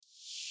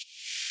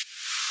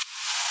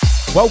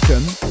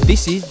Welcome,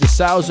 this is the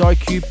Sales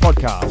IQ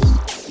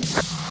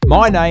Podcast.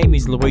 My name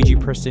is Luigi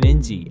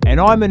Prestonenzi,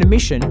 and I'm on a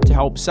mission to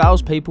help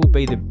salespeople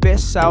be the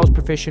best sales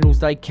professionals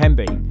they can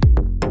be.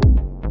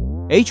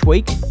 Each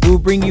week, we'll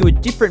bring you a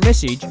different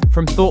message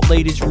from thought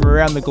leaders from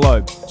around the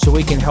globe so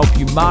we can help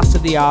you master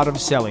the art of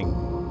selling.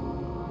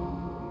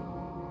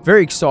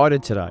 Very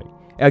excited today.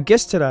 Our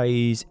guest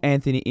today is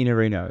Anthony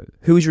Iannarino,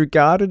 who is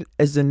regarded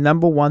as the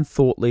number one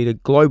thought leader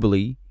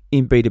globally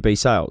in B2B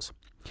sales.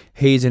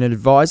 He is an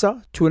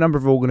advisor to a number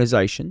of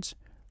organizations,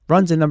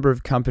 runs a number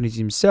of companies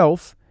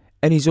himself,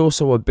 and he's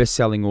also a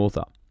best-selling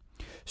author.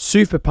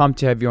 Super pumped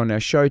to have you on our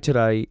show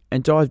today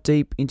and dive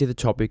deep into the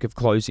topic of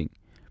closing.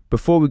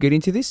 Before we get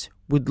into this,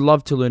 we'd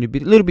love to learn a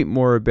little bit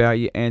more about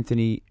you,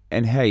 Anthony,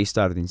 and how you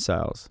started in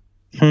sales.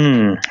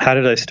 How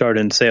did I start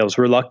in sales?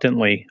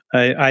 Reluctantly.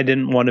 I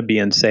didn't want to be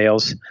in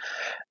sales.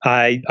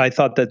 I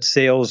thought that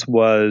sales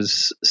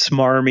was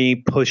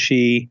smarmy,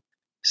 pushy,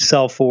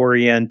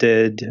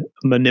 self-oriented,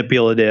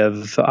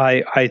 manipulative.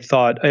 I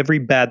thought every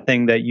bad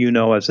thing that you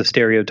know as a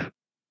stereotype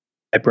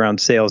around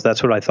sales,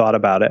 that's what I thought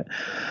about it.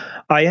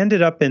 I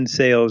ended up in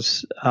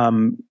sales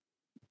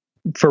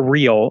for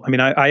real. I mean,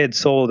 I had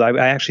sold, I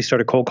actually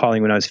started cold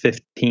calling when I was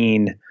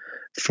 15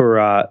 for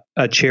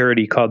a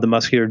charity called the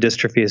Muscular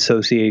Dystrophy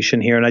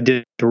Association here. And I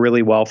did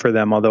really well for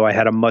them, although I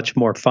had a much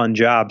more fun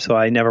job. So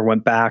I never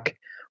went back.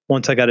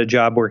 Once I got a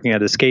job working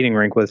at a skating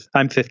rink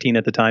I'm 15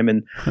 at the time,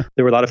 and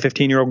there were a lot of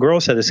 15-year-old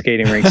girls at a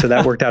skating rink. So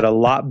that worked out a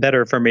lot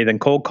better for me than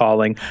cold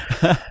calling.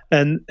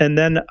 And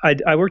then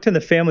I worked in the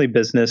family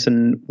business,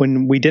 and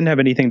when we didn't have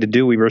anything to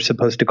do, we were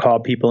supposed to call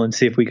people and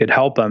see if we could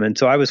help them. And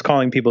so I was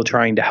calling people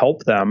trying to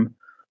help them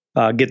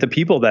get the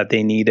people that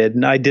they needed.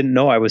 And I didn't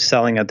know I was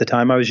selling at the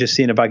time. I was just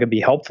seeing if I could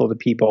be helpful to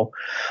people.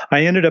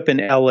 I ended up in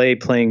LA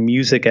playing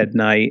music at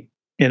night,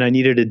 and I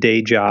needed a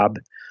day job.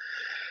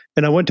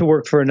 And I went to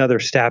work for another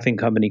staffing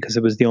company because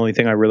it was the only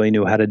thing I really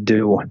knew how to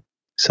do.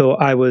 So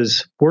I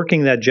was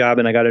working that job,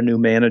 and I got a new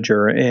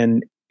manager,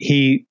 and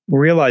he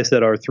realized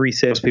that our three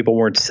salespeople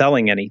weren't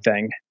selling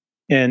anything.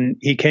 And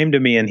he came to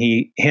me and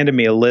he handed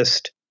me a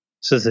list.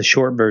 This is the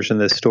short version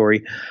of this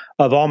story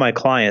of all my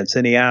clients.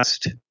 And he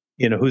asked,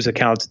 whose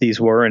accounts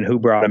these were and who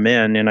brought them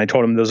in. And I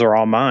told him those are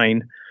all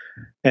mine.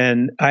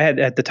 And I had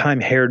at the time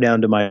hair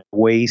down to my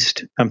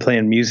waist. I'm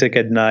playing music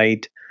at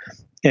night.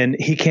 And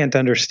he can't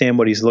understand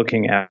what he's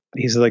looking at.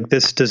 He's like,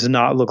 this does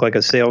not look like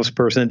a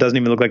salesperson. It doesn't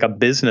even look like a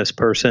business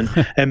person.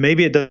 And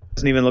maybe it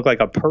doesn't even look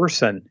like a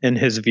person in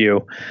his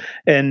view.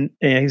 And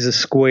he's a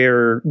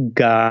square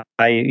guy,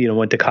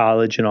 went to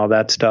college and all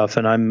that stuff.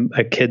 And I'm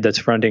a kid that's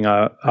fronting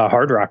a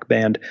hard rock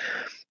band.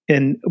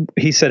 And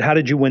he said, how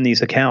did you win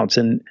these accounts?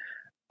 And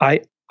I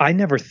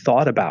never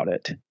thought about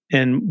it.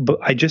 But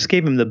I just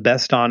gave him the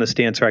best honest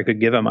answer I could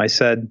give him. I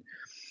said,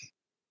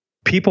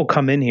 people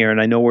come in here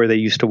and I know where they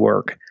used to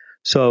work.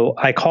 So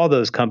I call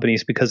those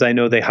companies because I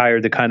know they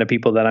hired the kind of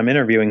people that I'm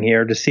interviewing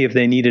here to see if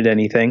they needed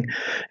anything.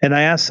 And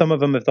I ask some of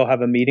them if they'll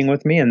have a meeting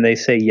with me, and they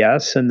say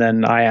yes. And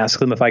then I ask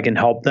them if I can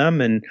help them.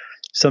 And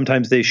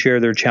sometimes they share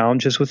their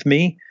challenges with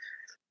me.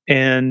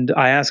 And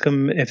I ask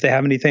them if they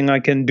have anything I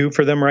can do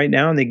for them right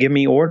now, and they give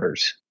me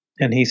orders.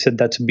 And he said,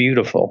 that's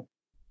beautiful.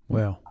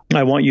 Wow.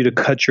 I want you to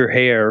cut your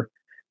hair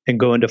and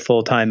go into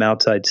full-time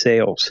outside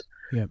sales.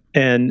 Yep.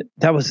 And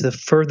that was the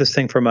furthest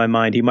thing from my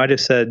mind. He might have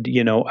said,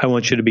 I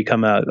want you to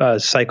become a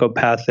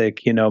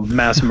psychopathic,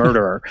 mass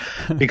murderer,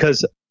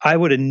 because I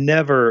would have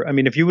never,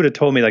 if you would have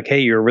told me like, hey,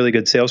 you're a really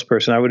good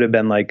salesperson, I would have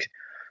been like,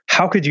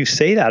 how could you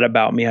say that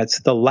about me?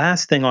 It's the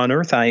last thing on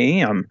earth I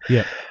am.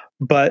 Yeah.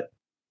 But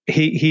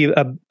he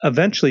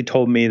eventually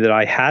told me that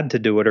I had to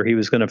do it or he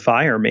was going to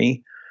fire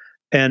me.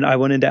 And I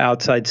went into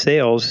outside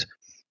sales,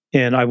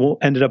 and I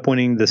ended up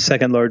winning the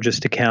second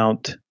largest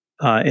account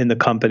in the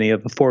company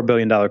of a $4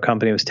 billion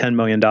company. It was $10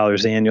 million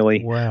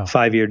annually, Wow.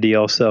 5-year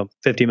deal, so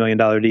 $50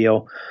 million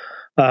deal.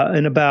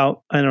 In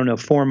about,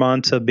 4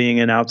 months of being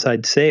in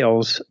outside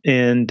sales.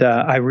 And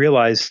I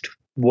realized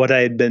what I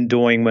had been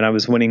doing when I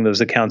was winning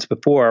those accounts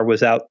before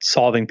was out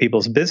solving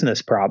people's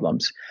business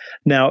problems.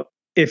 Now,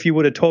 if you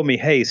would have told me,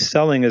 hey,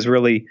 selling is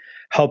really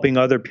helping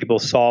other people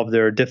solve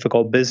their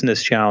difficult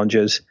business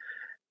challenges,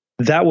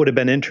 that would have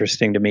been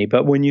interesting to me.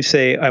 But when you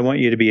say, I want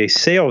you to be a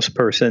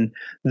salesperson,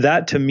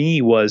 that to me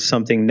was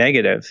something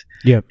negative.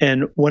 Yep.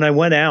 And when I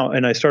went out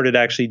and I started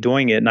actually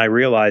doing it, and I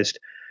realized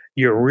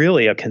you're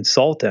really a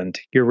consultant,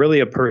 you're really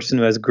a person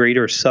who has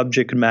greater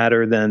subject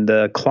matter than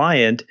the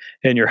client,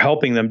 and you're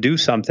helping them do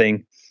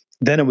something,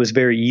 then it was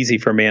very easy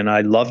for me, and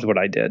I loved what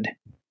I did.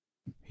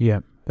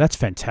 Yeah, that's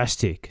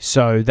fantastic.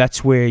 So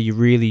that's where you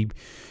really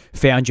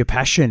found your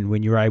passion,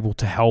 when you're able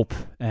to help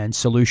and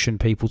solution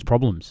people's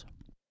problems.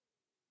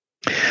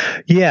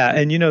 Yeah.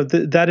 And,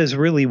 that is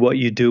really what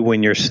you do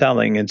when you're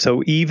selling. And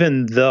so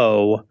even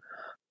though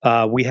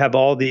we have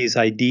all these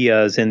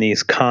ideas and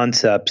these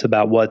concepts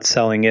about what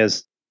selling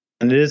is,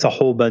 and it is a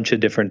whole bunch of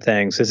different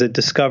things. Is it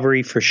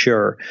discovery? For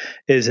sure.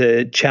 Is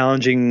it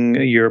challenging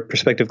your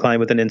prospective client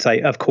with an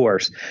insight? Of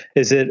course.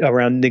 Is it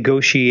around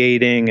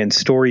negotiating and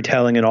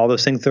storytelling and all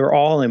those things? They're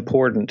all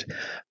important.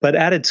 But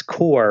at its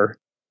core,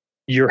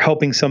 you're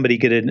helping somebody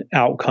get an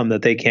outcome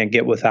that they can't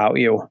get without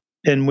you.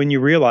 And when you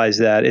realize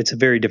that, it's a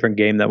very different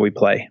game that we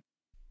play.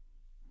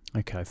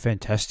 Okay,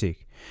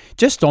 fantastic.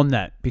 Just on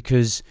that,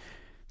 because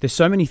there's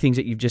so many things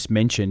that you've just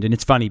mentioned, and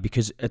it's funny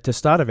because at the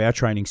start of our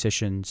training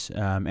sessions,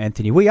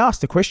 Anthony, we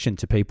asked the question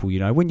to people,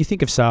 when you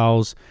think of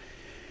sales,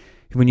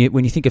 when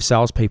you think of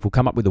salespeople,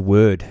 come up with a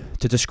word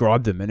to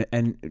describe them,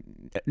 and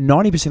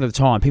 90% of the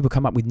time, people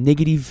come up with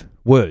negative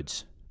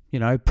words.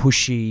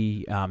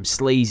 Pushy,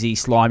 sleazy,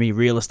 slimy,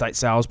 real estate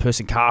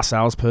salesperson, car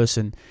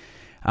salesperson.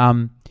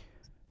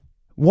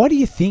 Why do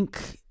you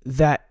think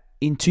that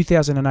in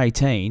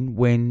 2018,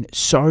 when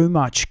so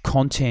much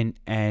content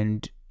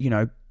and,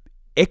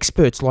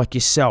 experts like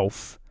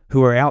yourself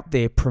who are out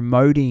there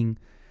promoting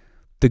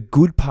the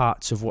good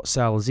parts of what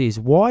sales is,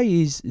 why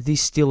is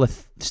this still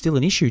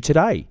an issue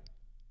today?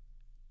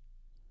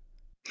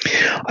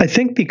 I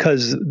think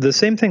because the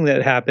same thing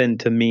that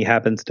happened to me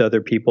happens to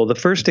other people. The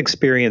first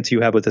experience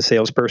you have with a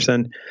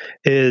salesperson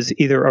is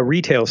either a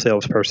retail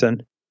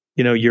salesperson.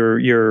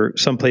 You're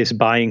someplace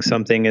buying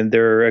something and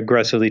they're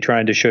aggressively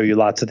trying to show you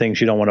lots of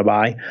things you don't want to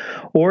buy,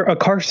 or a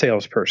car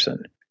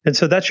salesperson. And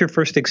so that's your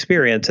first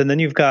experience. And then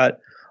you've got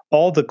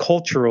all the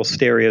cultural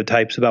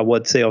stereotypes about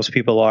what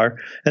salespeople are.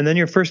 And then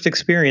your first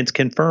experience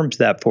confirms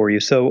that for you.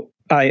 So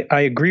I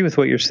agree with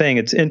what you're saying.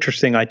 It's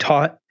interesting. I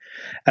taught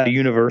at a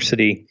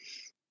university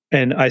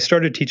and I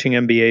started teaching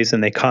MBAs,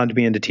 and they conned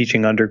me into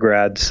teaching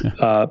undergrads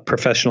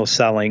professional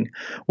selling,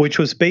 which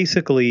was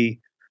basically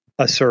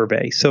a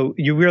survey. So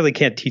you really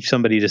can't teach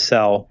somebody to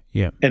sell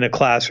in a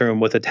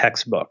classroom with a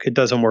textbook. It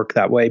doesn't work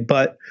that way.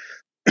 But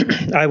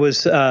I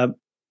was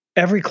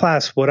every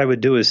class, what I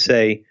would do is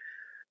say,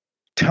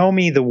 tell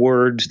me the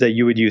words that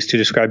you would use to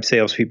describe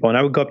salespeople. And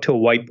I would go up to a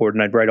whiteboard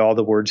and I'd write all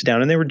the words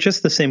down. And they were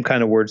just the same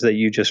kind of words that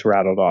you just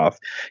rattled off.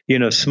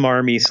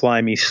 Smarmy,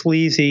 slimy,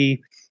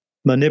 sleazy,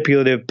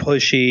 manipulative,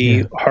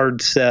 pushy,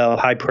 hard sell,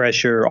 high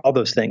pressure, all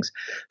those things.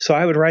 So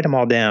I would write them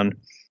all down.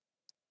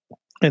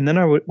 And then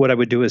what I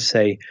would do is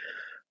say,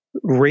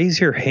 raise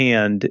your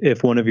hand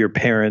if one of your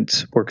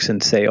parents works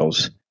in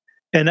sales.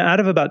 And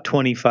out of about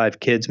 25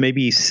 kids,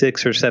 maybe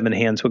 6 or 7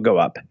 hands would go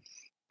up.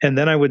 And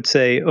then I would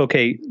say,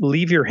 okay,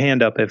 leave your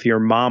hand up if your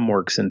mom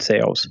works in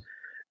sales.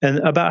 And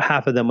about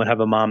half of them would have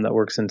a mom that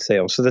works in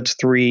sales. So that's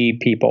 3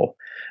 people.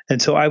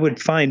 And so I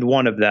would find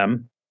one of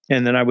them,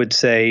 and then I would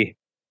say,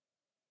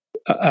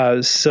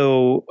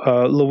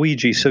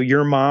 Luigi, so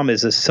your mom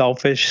is a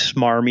selfish,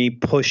 smarmy,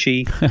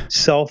 pushy,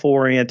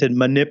 self-oriented,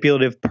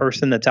 manipulative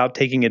person that's out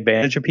taking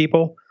advantage of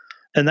people?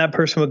 And that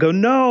person would go,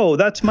 no,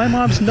 that's my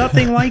mom's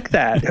nothing like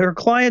that. Her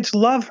clients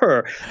love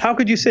her. How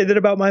could you say that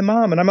about my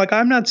mom? And I'm like,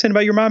 I'm not saying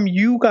about your mom.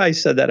 You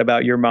guys said that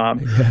about your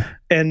mom.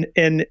 Yeah.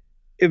 And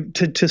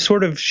to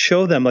sort of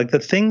show them like the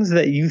things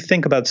that you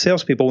think about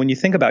salespeople, when you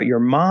think about your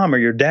mom or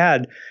your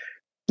dad,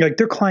 like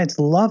their clients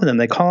love them.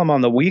 They call them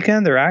on the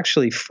weekend. They're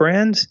actually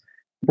friends.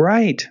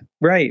 Right.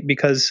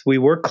 Because we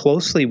work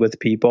closely with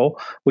people.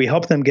 We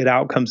help them get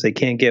outcomes they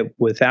can't get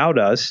without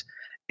us.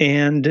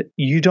 And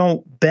you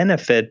don't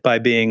benefit by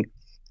being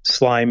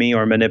slimy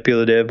or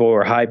manipulative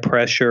or high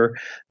pressure.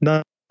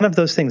 None of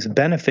those things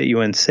benefit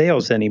you in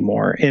sales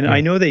anymore. And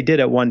I know they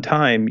did at one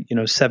time,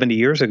 70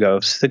 years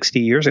ago, 60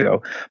 years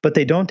ago, but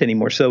they don't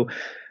anymore. So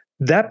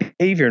that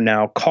behavior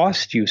now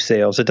costs you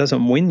sales. It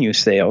doesn't win you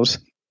sales.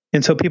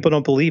 And so people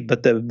don't believe,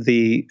 but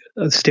the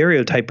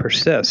stereotype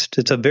persists.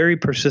 It's a very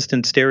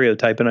persistent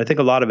stereotype, and I think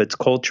a lot of it's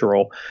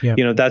cultural.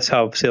 Yeah. That's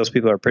how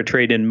salespeople are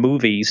portrayed in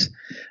movies,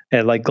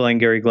 like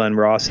Glengarry Glen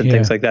Ross and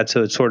things like that.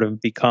 So it sort of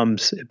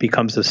becomes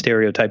a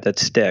stereotype that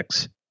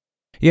sticks.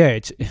 Yeah,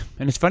 it's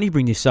funny you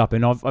bring this up,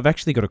 and I've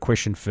actually got a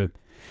question for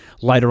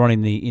later on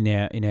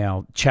in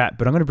our chat,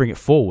 but I'm going to bring it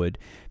forward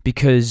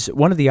because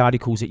one of the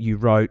articles that you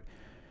wrote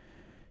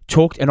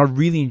talked, and I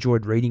really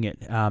enjoyed reading it.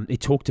 It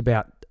talked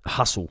about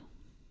hustle.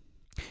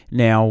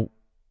 Now,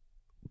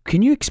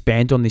 can you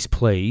expand on this,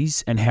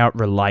 please, and how it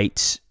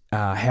relates,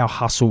 how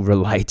hustle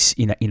relates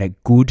in a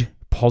good,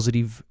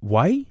 positive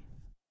way?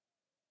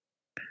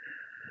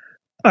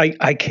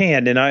 I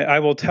can, and I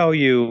will tell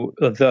you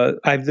I've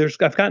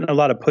gotten a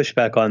lot of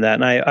pushback on that,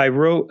 and I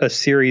wrote a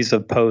series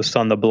of posts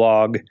on the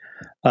blog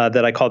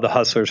that I called the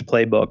Hustler's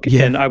Playbook,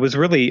 and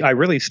I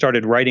really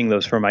started writing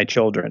those for my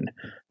children,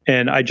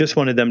 and I just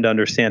wanted them to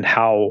understand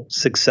how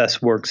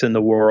success works in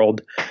the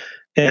world.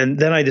 And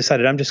then I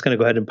decided I'm just going to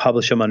go ahead and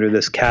publish them under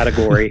this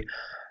category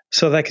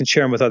so that I can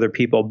share them with other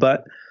people.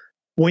 But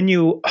when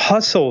you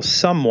hustle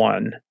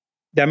someone,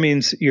 that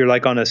means you're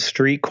like on a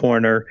street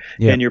corner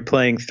and you're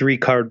playing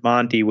 3-card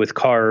Monte with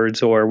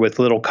cards or with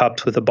little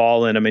cups with a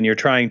ball in them, and you're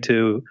trying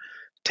to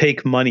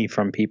take money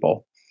from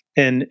people.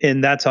 And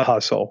that's a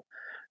hustle.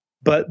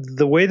 But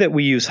the way that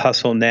we use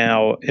hustle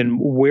now and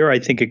where I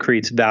think it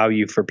creates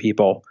value for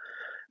people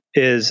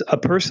is a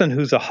person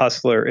who's a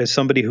hustler is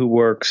somebody who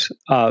works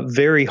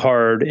very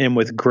hard and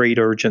with great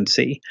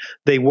urgency.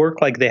 They work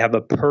like they have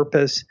a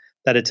purpose,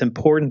 that it's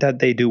important that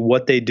they do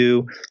what they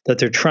do, that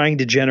they're trying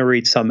to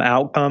generate some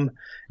outcome.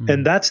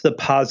 And that's the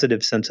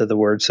positive sense of the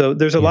word. So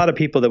there's a lot of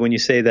people that when you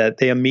say that,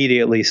 they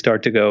immediately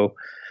start to go,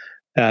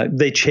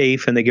 They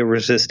chafe and they get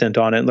resistant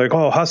on it. Like,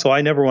 oh, hustle.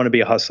 I never want to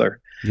be a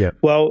hustler. Yeah.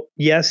 Well,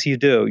 yes, you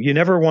do. You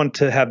never want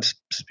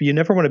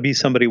to be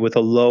somebody with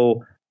a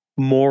low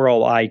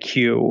moral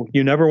IQ.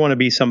 You never want to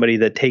be somebody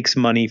that takes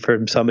money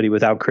from somebody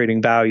without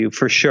creating value,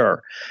 for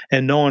sure.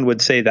 And no one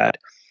would say that.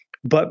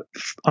 But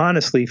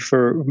honestly,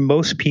 for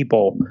most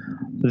people,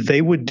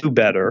 they would do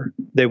better.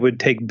 They would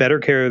take better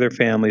care of their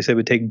families. They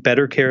would take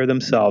better care of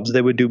themselves.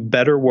 They would do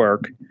better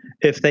work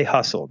if they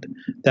hustled.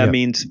 That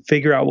means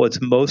figure out what's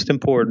most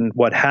important,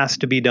 what has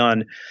to be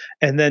done,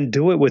 and then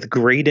do it with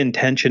great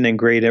intention and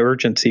great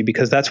urgency,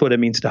 because that's what it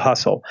means to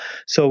hustle.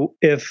 So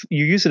if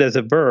you use it as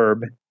a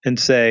verb and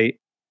say,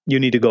 you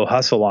need to go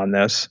hustle on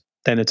this,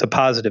 then it's a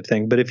positive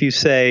thing. But if you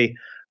say,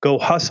 go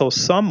hustle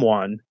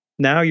someone,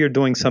 now you're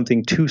doing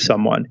something to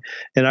someone.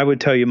 And I would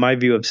tell you, my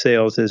view of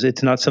sales is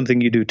it's not something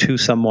you do to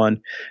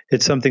someone.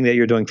 It's something that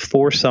you're doing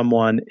for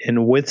someone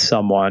and with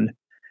someone,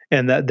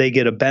 and that they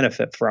get a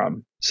benefit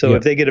from. So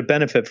if they get a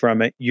benefit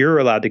from it, you're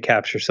allowed to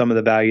capture some of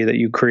the value that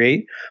you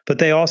create, but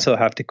they also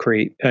have to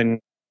create and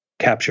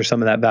capture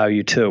some of that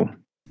value too.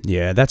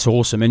 Yeah, that's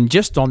awesome. And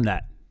just on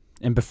that,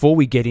 and before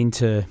we get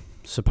into,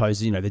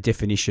 suppose, the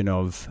definition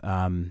of,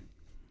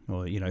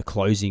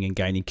 closing and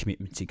gaining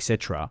commitments,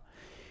 etc.,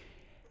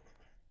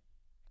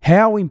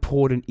 how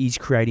important is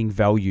creating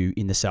value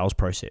in the sales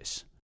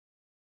process?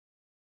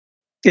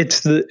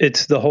 It's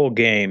the whole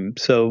game.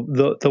 So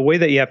the way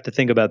that you have to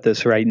think about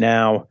this right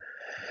now,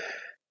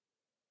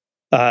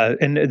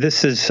 and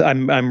this is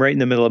I'm right in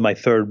the middle of my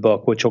third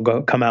book, which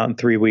will come out in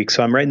 3 weeks.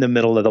 So I'm right in the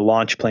middle of the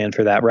launch plan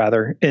for that,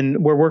 rather,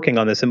 and we're working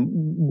on this. And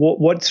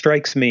what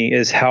strikes me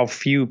is how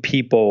few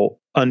people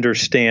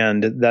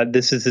understand that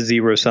this is a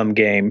zero-sum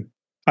game.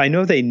 I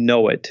know they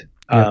know it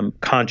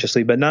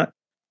consciously, but not.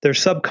 Their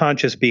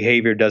subconscious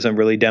behavior doesn't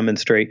really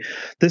demonstrate.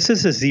 This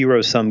is a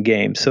zero-sum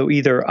game. So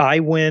either I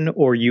win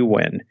or you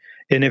win.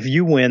 And if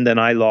you win, then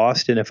I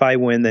lost. And if I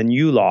win, then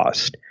you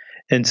lost.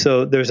 And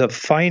so there's a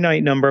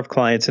finite number of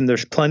clients, and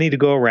there's plenty to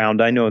go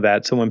around. I know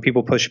that. So when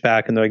people push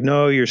back and they're like,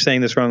 no, you're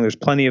saying this wrong, there's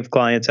plenty of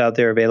clients out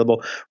there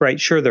available.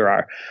 Right, sure there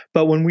are.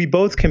 But when we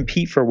both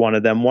compete for one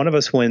of them, one of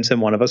us wins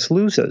and one of us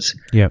loses.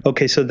 Yeah.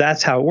 Okay, so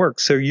that's how it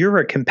works. So you're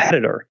a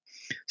competitor.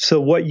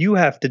 So what you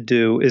have to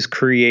do is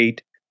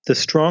create the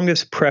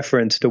strongest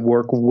preference to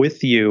work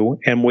with you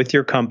and with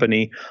your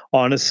company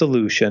on a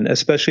solution,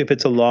 especially if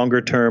it's a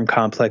longer term,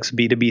 complex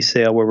B2B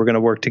sale where we're going to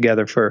work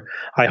together for,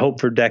 I hope,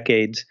 for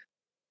decades.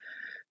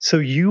 So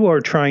you are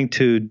trying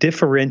to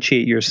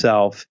differentiate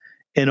yourself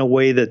in a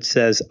way that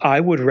says, I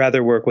would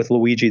rather work with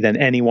Luigi than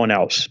anyone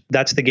else.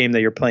 That's the game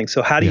that you're playing.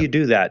 So how do you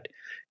do that?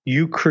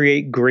 You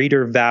create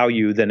greater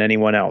value than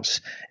anyone else.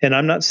 And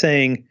I'm not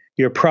saying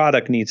your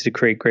product needs to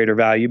create greater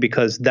value,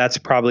 because that's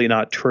probably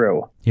not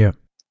true. Yeah.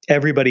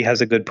 Everybody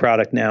has a good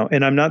product now.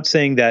 And I'm not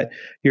saying that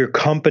your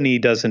company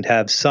doesn't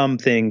have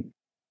something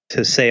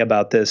to say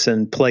about this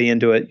and play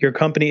into it. Your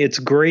company, it's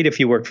great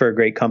if you work for a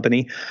great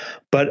company,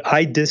 but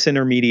I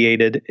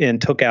disintermediated and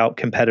took out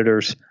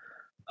competitors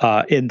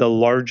in the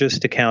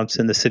largest accounts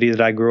in the city that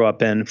I grew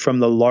up in, from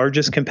the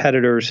largest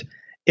competitors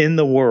in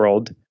the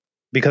world,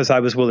 because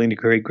I was willing to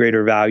create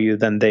greater value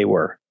than they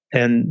were.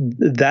 And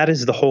that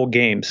is the whole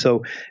game.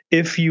 So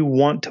if you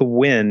want to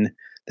win,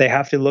 they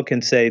have to look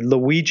and say,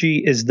 Luigi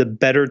is the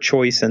better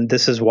choice, and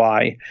this is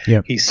why.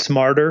 Yep. He's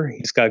smarter.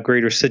 He's got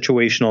greater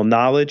situational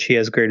knowledge. He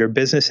has greater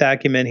business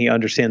acumen. He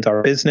understands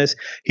our business.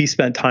 He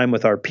spent time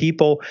with our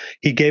people.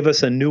 He gave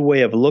us a new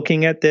way of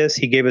looking at this.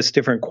 He gave us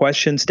different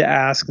questions to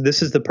ask.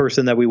 This is the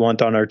person that we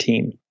want on our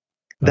team.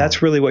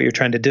 That's really what you're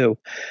trying to do.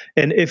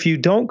 And if you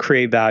don't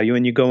create value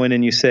and you go in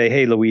and you say,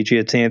 hey, Luigi,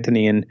 it's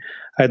Anthony, and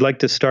I'd like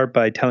to start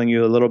by telling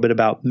you a little bit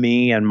about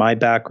me and my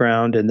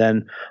background and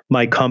then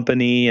my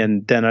company.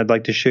 And then I'd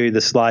like to show you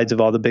the slides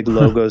of all the big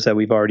logos that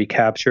we've already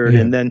captured,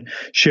 and then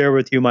share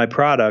with you my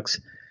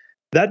products.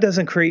 That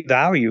doesn't create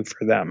value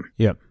for them.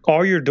 Yep.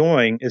 All you're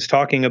doing is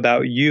talking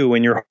about you,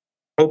 and you're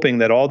hoping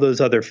that all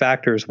those other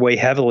factors weigh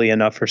heavily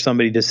enough for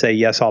somebody to say,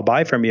 yes, I'll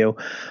buy from you.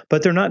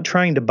 But they're not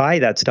trying to buy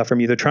that stuff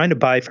from you. They're trying to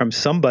buy from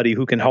somebody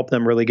who can help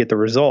them really get the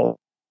results.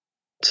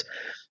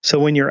 So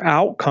when you're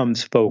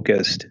outcomes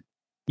focused,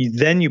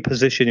 then you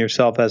position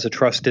yourself as a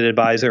trusted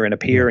advisor and a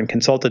peer and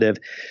consultative.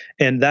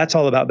 And that's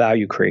all about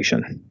value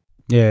creation.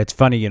 Yeah, it's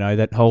funny,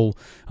 that whole,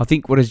 I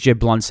think, what does Jeb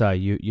Blunt say?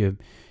 You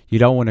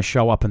don't want to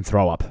show up and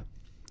throw up.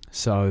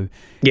 So,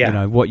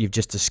 what you've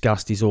just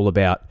discussed is all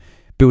about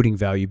building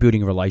value,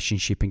 building a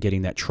relationship, and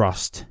getting that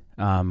trust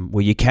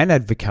where you can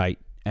advocate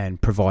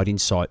and provide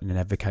insight and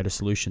advocate a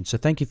solution. So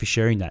thank you for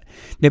sharing that.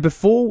 Now,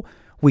 before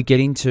we get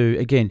into,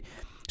 again,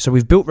 so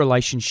we've built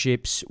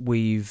relationships,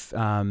 we've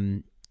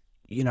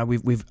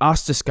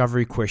asked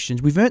discovery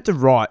questions, we've earned the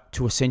right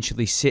to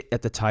essentially sit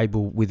at the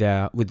table with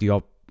a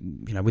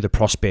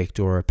prospect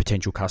or a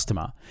potential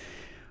customer.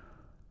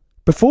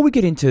 Before we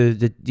get into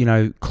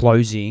the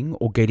closing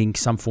or getting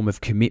some form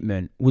of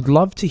commitment, would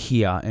love to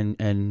hear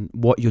and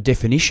what your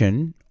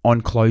definition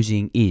on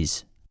closing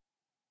is.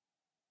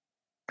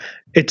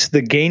 It's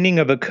the gaining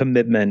of a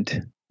commitment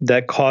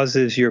that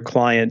causes your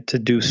client to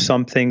do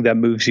something that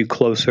moves you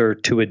closer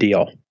to a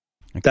deal.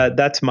 Okay.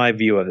 That's my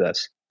view of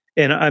this.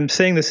 And I'm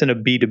saying this in a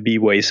B2B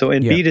way. So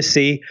in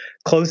B2C,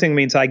 closing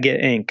means I get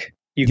ink.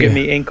 You give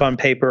me ink on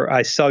paper,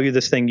 I sell you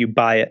this thing, you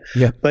buy it.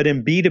 Yeah. But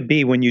in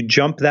B2B, when you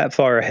jump that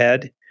far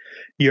ahead,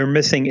 you're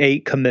missing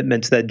 8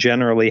 commitments that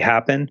generally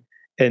happen.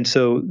 And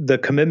so the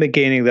commitment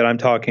gaining that I'm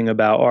talking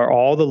about are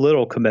all the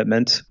little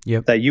commitments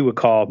that you would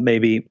call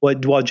maybe,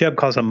 well, Jeb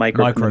calls them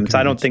micro commitments.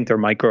 I don't think they're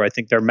micro. I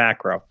think they're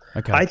macro.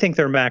 Okay. I think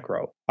they're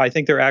macro. I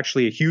think they're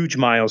actually a huge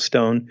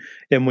milestone.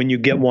 And when you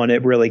get one,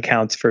 it really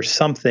counts for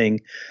something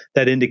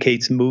that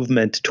indicates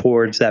movement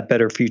towards that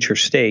better future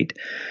state.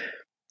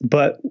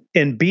 But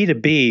in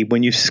B2B,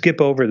 when you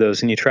skip over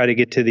those and you try to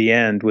get to the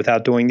end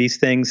without doing these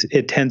things,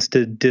 it tends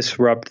to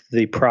disrupt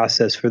the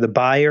process for the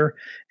buyer,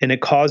 and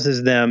it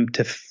causes them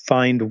to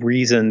find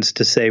reasons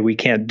to say, we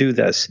can't do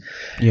this.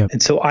 Yeah.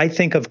 And so I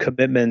think of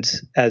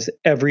commitments as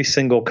every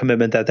single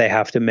commitment that they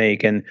have to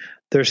make. And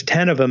there's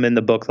 10 of them in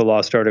the book, The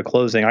Lost Art of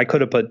Closing. I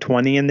could have put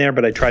 20 in there,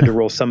 but I tried to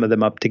roll some of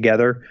them up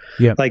together,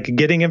 like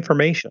getting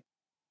information.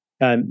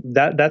 And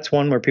that's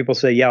one where people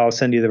say, yeah, I'll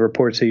send you the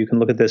report so you can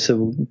look at this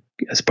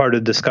as part of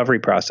the discovery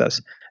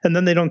process. And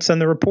then they don't send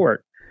the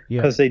report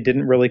because they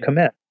didn't really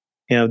commit.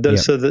 So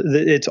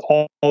it's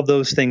all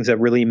those things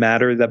that really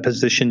matter that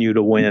position you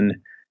to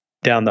win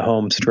down the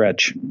home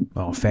stretch.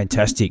 Oh,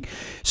 fantastic.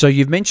 So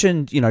you've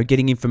mentioned,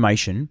 getting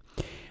information.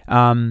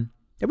 Are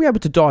we able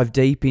to dive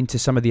deep into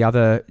some of the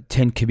other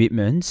 10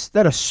 commitments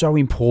that are so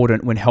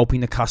important when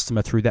helping the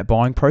customer through that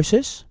buying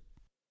process?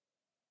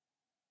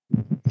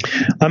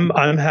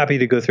 I'm happy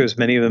to go through as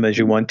many of them as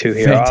you want to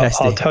here.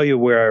 Fantastic. I'll tell you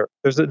where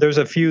there's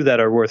a few that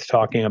are worth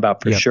talking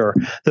about for sure.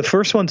 The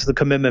first one's the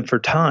commitment for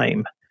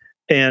time.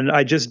 And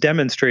I just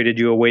demonstrated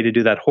you a way to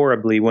do that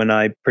horribly when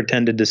I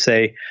pretended to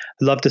say,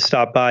 I'd love to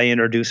stop by,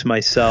 introduce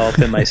myself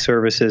and my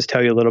services,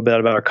 tell you a little bit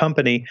about our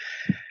company.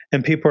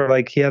 And people are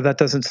like, yeah, that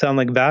doesn't sound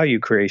like value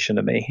creation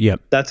to me. Yep.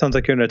 That sounds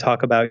like you're going to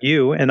talk about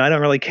you. And I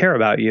don't really care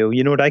about you.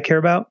 You know what I care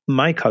about?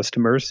 My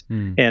customers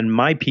and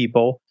my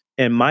people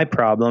and my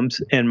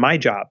problems and my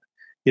job.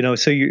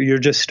 So you're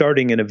just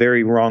starting in a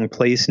very wrong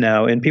place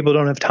now, and people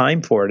don't have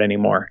time for it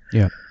anymore.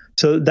 Yeah.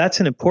 So that's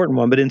an important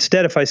one. But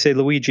instead, if I say,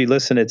 Luigi,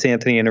 listen, it's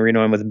Anthony Iannarino.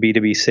 I'm with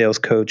B2B sales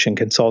coach and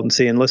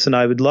consultancy. And listen,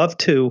 I would love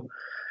to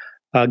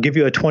give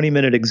you a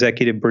 20-minute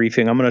executive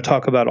briefing. I'm going to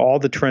talk about all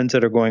the trends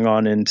that are going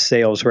on in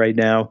sales right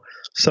now,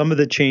 some of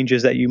the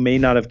changes that you may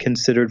not have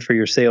considered for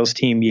your sales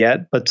team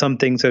yet, but some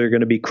things that are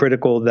going to be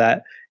critical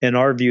that, in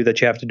our view,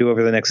 that you have to do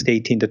over the next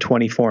 18 to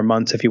 24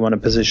 months if you want to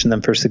position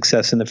them for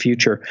success in the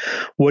future.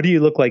 What do you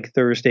look like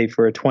Thursday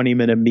for a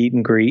 20-minute meet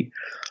and greet?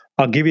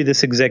 I'll give you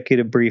this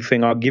executive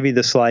briefing. I'll give you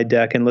the slide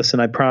deck. And listen,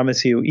 I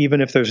promise you,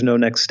 even if there's no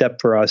next step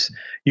for us,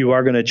 you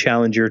are going to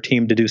challenge your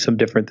team to do some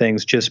different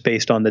things just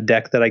based on the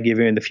deck that I give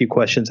you and the few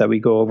questions that we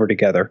go over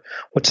together.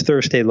 What's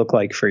Thursday look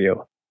like for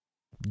you?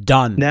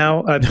 Done.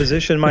 Now I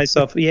position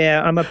myself.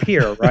 Yeah, I'm up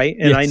here, right?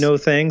 And I know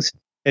things.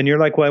 And you're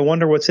like, well, I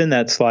wonder what's in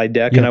that slide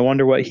deck. And I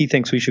wonder what he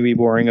thinks we should be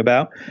worrying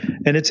about.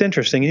 And it's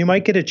interesting. You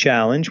might get a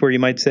challenge where you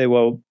might say,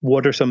 well,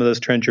 what are some of those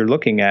trends you're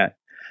looking at?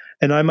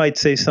 And I might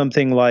say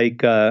something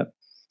like,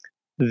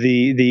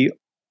 the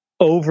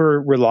over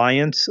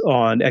reliance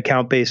on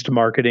account-based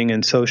marketing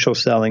and social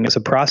selling as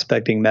a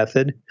prospecting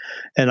method.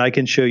 And I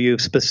can show you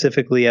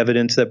specifically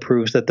evidence that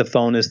proves that the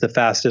phone is the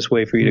fastest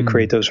way for you to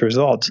create those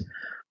results.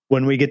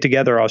 When we get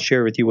together, I'll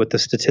share with you what the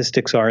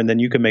statistics are, and then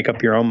you can make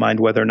up your own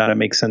mind whether or not it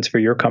makes sense for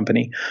your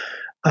company.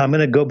 I'm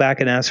going to go back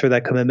and ask for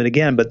that commitment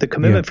again. But the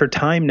commitment for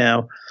time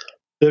now,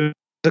 there's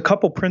a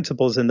couple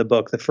principles in the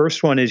book. The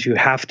first one is you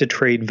have to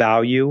trade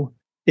value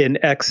in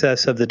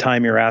excess of the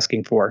time you're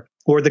asking for,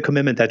 or the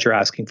commitment that you're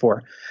asking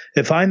for.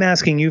 If I'm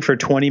asking you for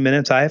 20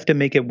 minutes, I have to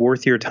make it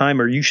worth your time,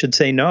 or you should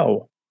say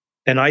no.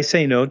 And I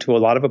say no to a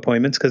lot of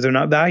appointments because they're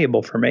not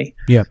valuable for me.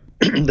 Yeah.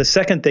 The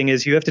second thing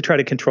is you have to try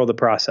to control the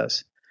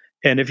process.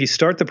 And if you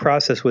start the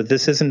process with,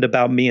 this isn't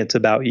about me, it's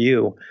about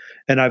you.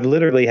 And I've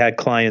literally had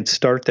clients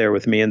start there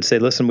with me and say,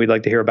 listen, we'd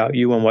like to hear about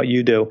you and what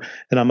you do.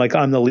 And I'm like,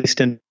 I'm the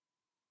least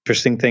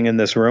interesting thing in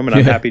this room, and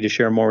I'm happy to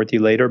share more with you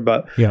later.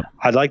 But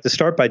I'd like to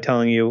start by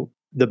telling you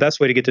the best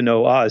way to get to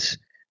know us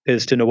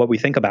is to know what we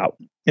think about.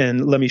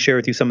 And let me share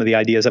with you some of the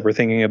ideas that we're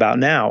thinking about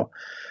now.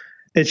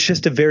 It's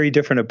just a very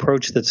different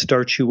approach that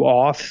starts you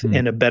off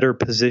in a better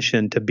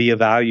position to be a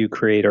value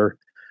creator.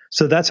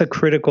 So that's a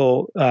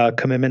critical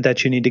commitment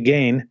that you need to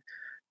gain.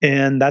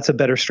 And that's a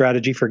better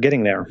strategy for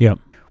getting there. Yeah.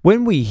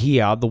 When we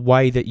hear the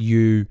way that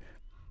you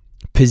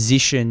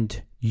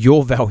positioned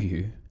your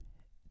value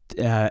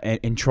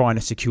and trying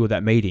to secure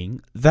that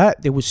meeting,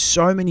 that there was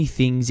so many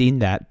things in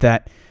that,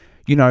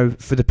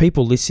 for the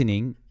people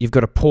listening, you've got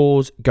to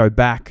pause, go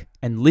back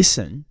and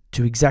listen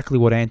to exactly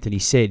what Anthony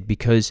said,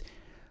 because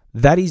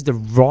that is the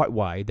right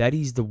way. That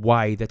is the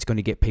way that's going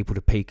to get people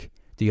to pique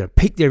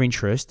their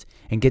interest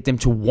and get them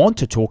to want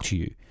to talk to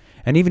you.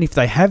 And even if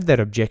they have that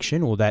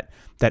objection or that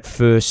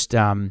first,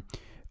 I'm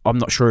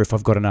not sure if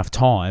I've got enough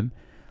time,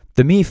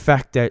 the mere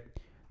fact that,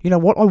 I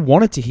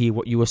wanted to hear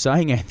what you were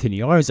saying,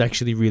 Anthony. I was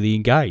actually really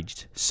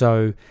engaged.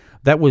 So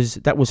that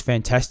was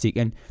fantastic.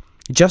 And,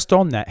 just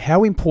on that,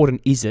 how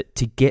important is it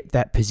to get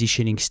that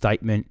positioning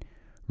statement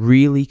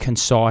really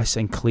concise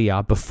and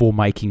clear before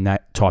making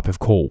that type of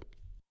call?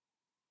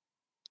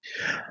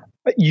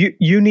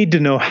 You need to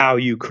know how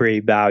you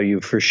create value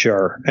for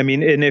sure. I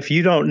mean, and if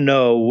you don't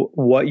know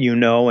what you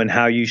know and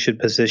how you should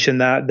position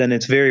that, then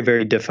it's very,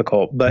 very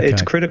difficult. But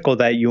it's critical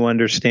that you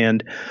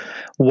understand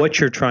what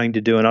you're trying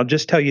to do. And I'll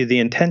just tell you, the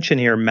intention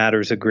here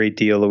matters a great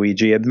deal,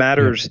 Luigi. It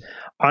matters.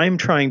 I'm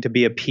trying to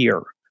be a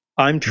peer.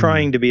 I'm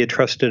trying to be a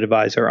trusted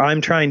advisor.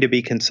 I'm trying to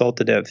be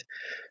consultative.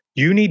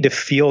 You need to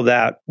feel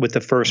that with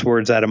the first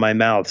words out of my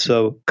mouth.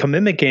 So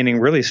commitment gaining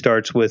really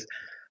starts with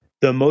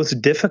the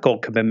most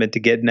difficult commitment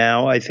to get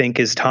now, I think,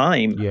 is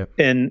time. Yep.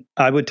 And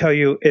I would tell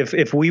you,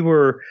 if we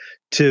were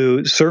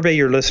to survey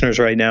your listeners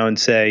right now and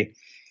say,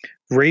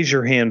 raise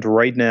your hand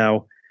right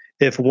now,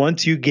 if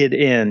once you get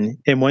in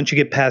and once you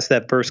get past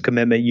that first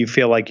commitment, you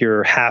feel like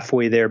you're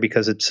halfway there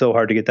because it's so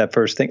hard to get that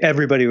first thing,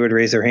 everybody would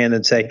raise their hand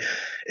and say,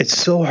 it's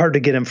so hard to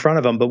get in front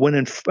of them. But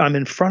when I'm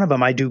in front of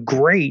them, I do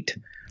great.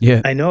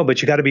 Yeah, I know,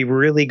 but you got to be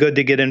really good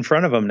to get in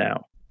front of them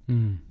now.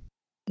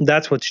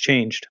 That's what's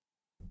changed.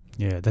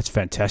 Yeah, that's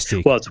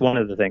fantastic. Well, it's one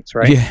of the things,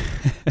 right? Yeah.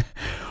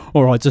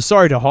 All right. So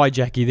sorry to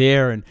hijack you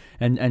there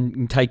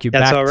and take you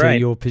back to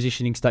your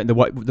positioning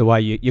statement, the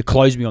way you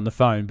closed me on the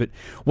phone. But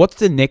what's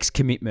the next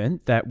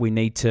commitment that we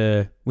need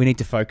to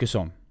focus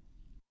on?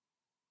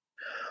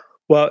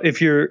 Well,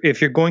 if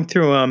you're going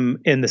through them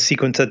in the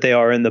sequence that they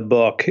are in the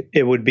book,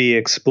 it would be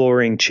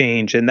exploring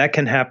change. And that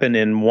can happen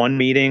in one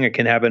meeting. It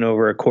can happen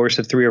over a course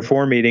of 3 or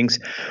 4 meetings,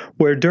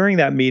 where during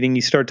that meeting,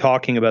 you start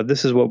talking about,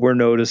 this is what we're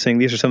noticing.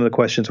 These are some of the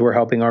questions we're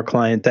helping our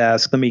client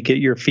ask. Let me get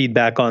your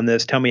feedback on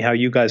this. Tell me how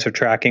you guys are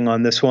tracking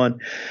on this one.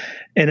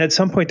 And at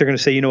some point, they're going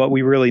to say, you know what,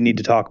 we really need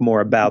to talk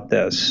more about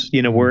this.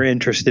 You know, we're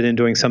interested in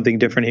doing something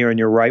different here. And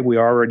you're right, we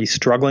are already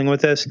struggling with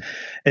this.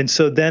 And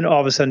so then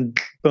all of a sudden,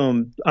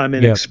 boom, I'm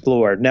in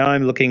Explore. Now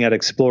I'm looking at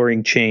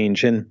exploring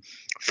change. And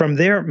from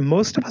there,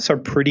 most of us are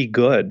pretty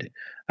good.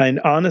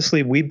 And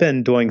honestly, we've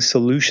been doing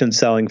solution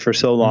selling for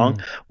so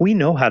long. We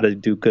know how to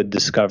do good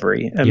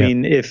discovery. I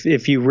mean,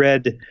 if you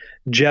read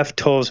Jeff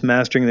Tull's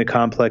Mastering the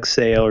Complex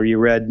Sale, or you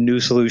read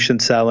New Solution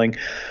Selling,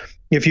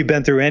 if you've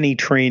been through any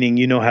training,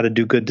 you know how to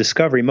do good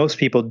discovery. Most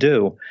people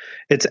do.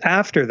 It's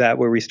after that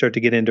where we start to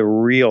get into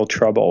real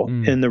trouble.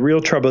 And the real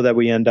trouble that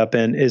we end up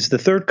in is the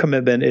third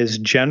commitment is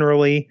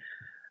generally,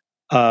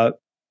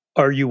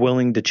 are you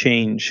willing to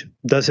change?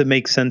 Does it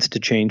make sense to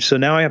change? So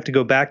now I have to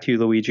go back to you,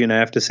 Luigi, and I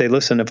have to say,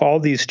 listen, if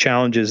all these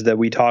challenges that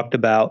we talked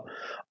about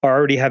are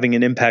already having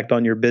an impact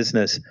on your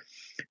business,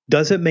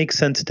 does it make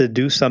sense to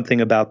do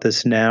something about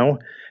this now?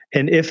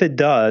 And if it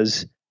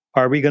does,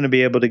 are we going to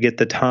be able to get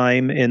the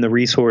time and the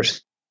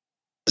resources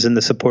and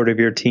the support of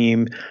your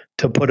team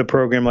to put a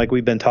program like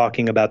we've been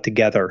talking about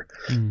together?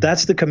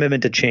 That's the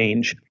commitment to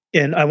change.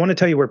 And I want to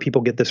tell you where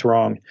people get this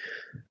wrong.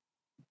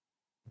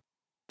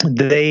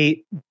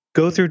 They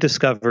go through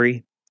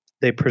discovery,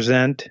 they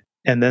present,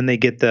 and then they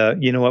get the,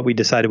 you know what, we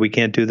decided we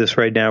can't do this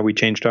right now. We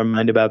changed our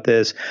mind about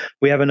this.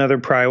 We have another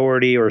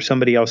priority, or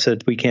somebody else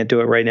said we can't do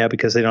it right now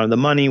because they don't have the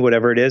money,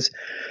 whatever it is.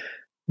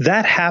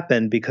 That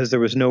happened because there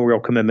was no real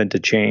commitment to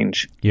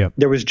change.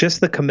 There was just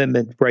the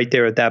commitment right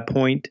there at that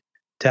point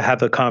to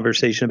have a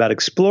conversation about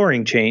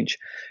exploring change.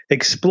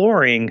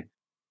 Exploring,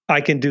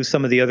 I can do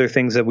some of the other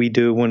things that we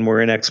do when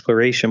we're in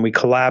exploration. We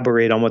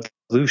collaborate on what the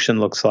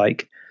solution looks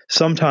like.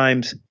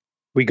 Sometimes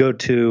we go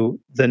to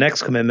the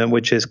next commitment,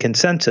 which is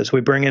consensus. We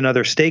bring in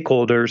other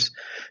stakeholders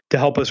to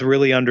help us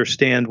really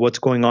understand what's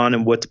going on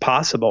and what's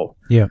possible.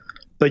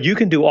 But you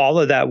can do all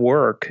of that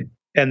work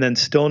and then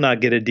still not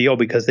get a deal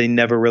because they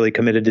never really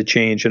committed to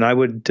change. And I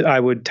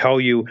would tell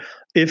you,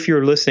 if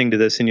you're listening to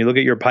this and you look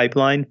at your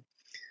pipeline,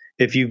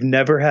 if you've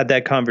never had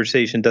that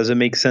conversation, does it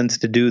make sense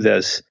to do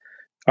this?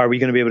 Are we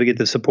going to be able to get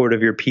the support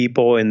of your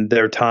people and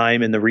their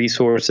time and the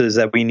resources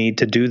that we need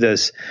to do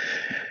this?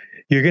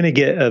 You're going to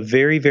get a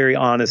very, very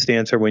honest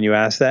answer when you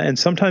ask that. And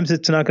sometimes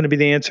it's not going to be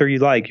the answer you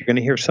like. You're going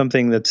to hear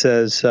something that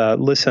says,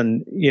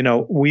 listen, you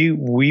know,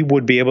 we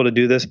would be able to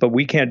do this, but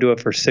we can't do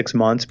it for 6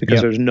 months because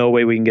there's no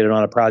way we can get it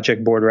on a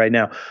project board right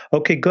now.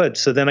 Okay, good.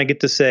 So then I get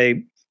to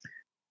say,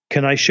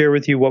 can I share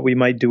with you what we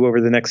might do over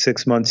the next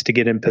 6 months to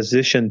get in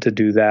position to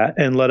do that?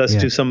 And let us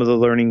do some of the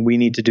learning we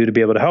need to do to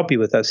be able to help you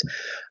with this.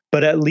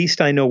 But at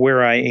least I know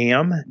where I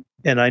am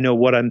and I know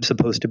what I'm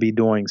supposed to be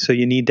doing. So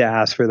you need to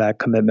ask for that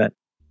commitment.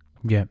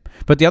 Yeah.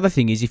 But the other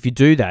thing is, if you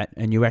do that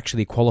and you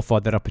actually qualify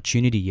that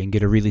opportunity and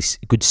get a really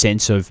good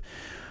sense of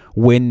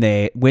when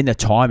they're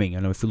timing,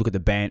 and if you look at the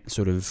BANT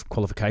sort of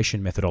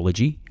qualification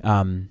methodology,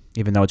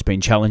 even though it's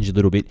been challenged a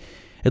little bit,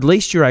 at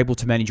least you're able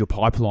to manage your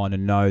pipeline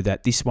and know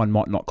that this one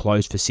might not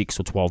close for 6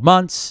 or 12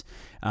 months.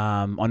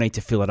 I need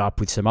to fill it up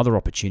with some other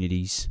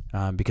opportunities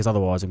because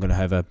otherwise I'm going to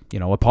have a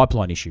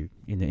pipeline issue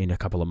in a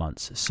couple of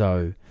months.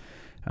 So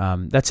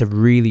that's a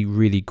really,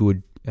 really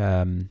good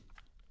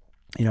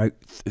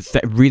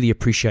really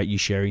appreciate you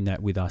sharing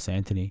that with us,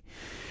 Anthony.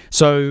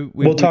 So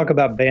we'll talk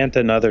about BANT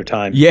another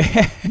time.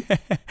 Yeah,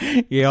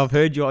 yeah. I've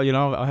heard you.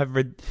 I have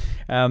read,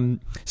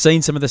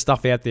 seen some of the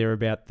stuff out there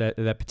about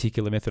that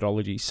particular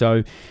methodology.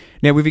 So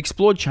now we've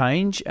explored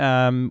change.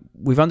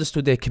 We've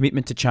understood their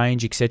commitment to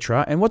change,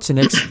 etc. And what's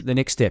the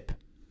next step?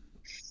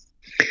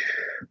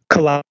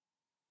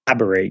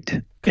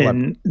 Collaborate.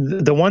 And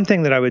the one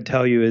thing that I would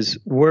tell you is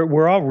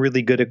we're all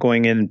really good at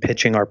going in and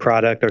pitching our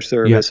product, our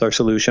service, our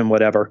solution,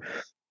 whatever.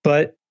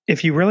 But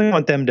if you really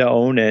want them to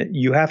own it,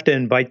 you have to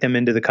invite them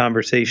into the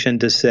conversation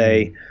to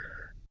say,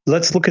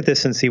 let's look at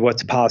this and see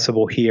what's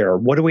possible here.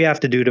 What do we have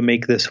to do to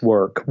make this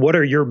work? What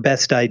are your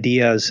best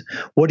ideas?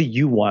 What do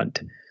you want?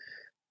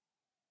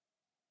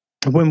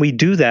 When we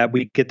do that,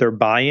 we get their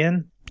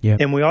buy-in. Yep.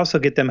 And we also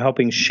get them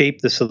helping shape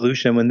the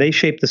solution. When they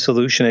shape the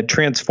solution, it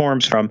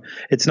transforms from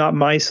it's not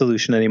my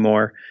solution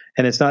anymore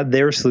and it's not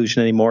their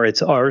solution anymore.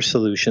 It's our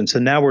solution. So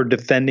now we're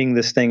defending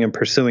this thing and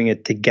pursuing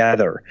it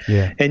together.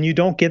 Yeah. And you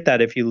don't get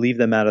that if you leave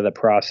them out of the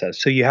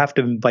process. So you have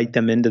to invite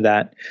them into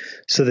that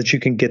so that you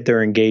can get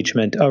their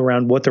engagement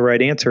around what the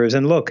right answer is.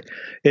 And look,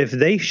 if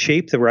they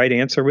shape the right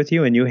answer with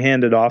you and you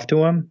hand it off to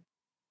them,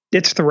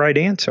 it's the right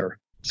answer.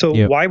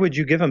 So why would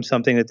you give them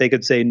something that they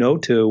could say no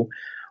to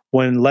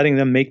when letting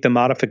them make the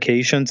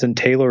modifications and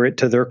tailor it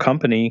to their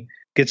company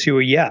gets you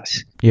a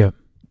yes? Yeah.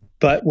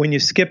 But when you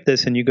skip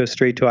this and you go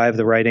straight to I have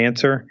the right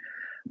answer,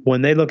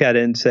 when they look at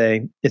it and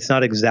say it's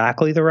not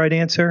exactly the right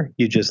answer,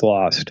 you just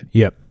lost.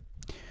 Yep.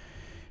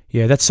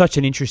 Yeah, that's such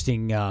an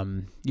interesting,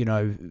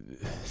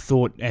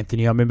 thought,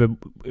 Anthony. I remember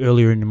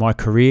earlier in my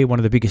career, one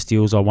of the biggest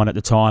deals I won at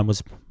the time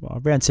was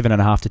around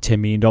 $7.5 to $10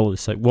 million.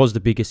 So it was the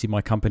biggest in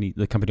my company,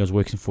 the company I was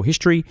working for,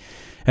 History,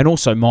 and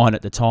also mine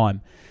at the time.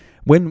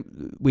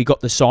 When we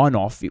got the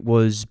sign-off, it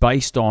was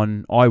based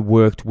on I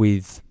worked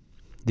with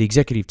the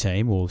executive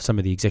team or some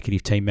of the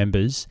executive team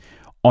members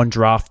on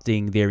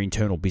drafting their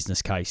internal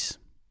business case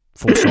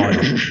for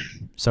sign-off.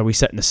 So we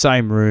sat in the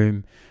same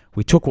room,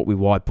 we took what we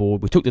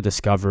whiteboard, we took the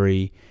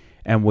discovery,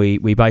 and we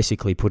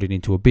basically put it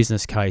into a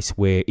business case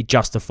where it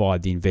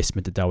justified the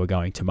investment that they were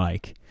going to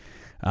make.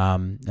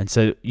 And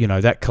so,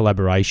 that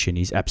collaboration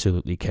is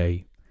absolutely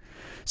key.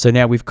 So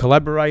now we've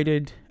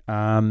collaborated.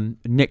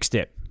 Next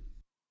step.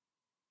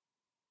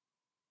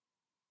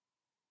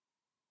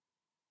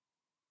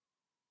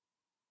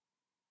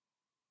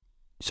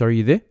 Sorry, are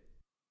you there?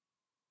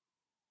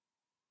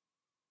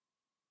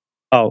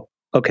 Oh,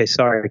 okay.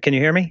 Sorry. Can you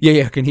hear me?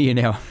 Yeah, I can hear you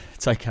now.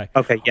 It's okay.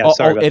 Okay. Yeah.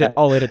 Sorry about that.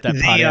 I'll edit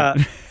that part out.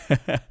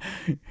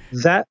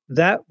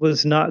 That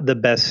was not the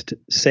best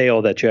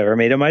sale that you ever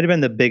made. It might have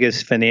been the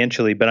biggest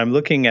financially, but I'm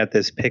looking at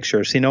this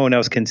picture. See, no one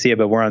else can see it,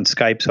 but we're on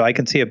Skype, so I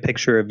can see a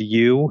picture of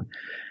you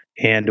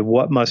and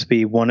what must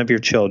be one of your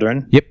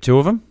children. Yep, two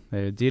of them.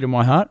 They're dear to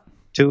my heart.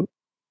 Two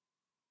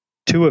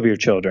of your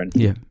children.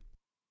 Yeah.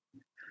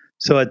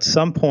 So at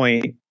some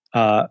point,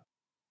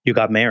 you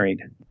got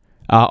married.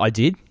 I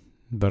did,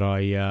 but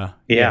I.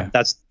 Yeah,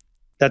 that's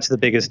the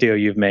biggest deal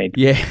you've made.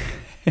 Yeah.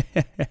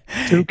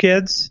 2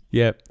 kids.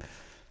 Yep.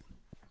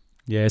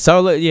 Yeah.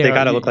 So yeah, they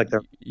gotta look like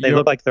they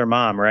look like their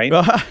mom, right?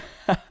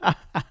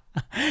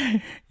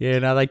 Yeah.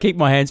 No, they keep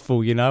my hands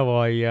full.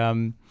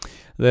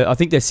 I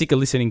think they're sick of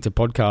listening to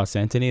podcasts,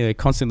 Anthony. They're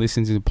constantly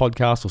listening to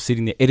podcasts or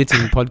sitting there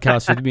editing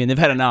podcasts with me, and they've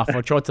had enough.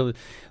 I tried to.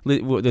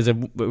 There's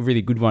a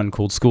really good one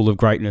called School of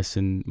Greatness,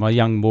 and my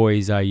young boy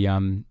is a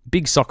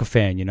big soccer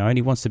fan, and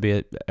he wants to be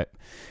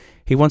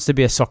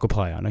a soccer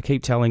player. And I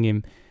keep telling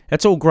him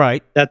that's all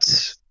great.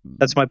 That's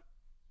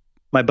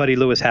my buddy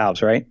Lewis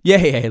Howes, right?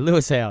 Yeah,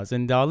 Lewis Howes,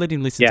 and I'll let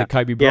him listen to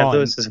Kobe Bryant. Yeah,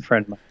 Lewis is a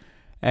friend of mine.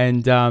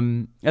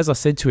 And as I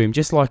said to him,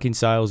 just like in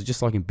sales,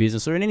 just like in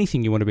business, or in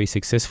anything you want to be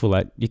successful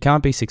at, you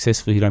can't be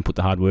successful if you don't put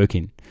the hard work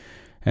in.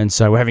 And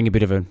so we're having a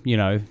bit of a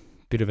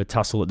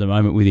tussle at the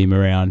moment with him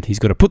around. He's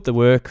got to put the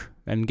work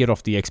and get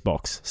off the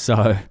Xbox.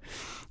 So,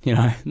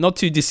 not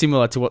too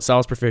dissimilar to what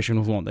sales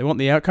professionals want. They want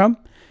the outcome,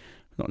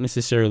 not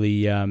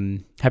necessarily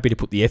happy to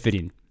put the effort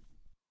in.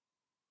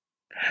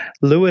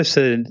 Lewis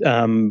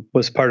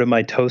was part of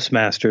my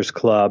Toastmasters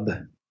club,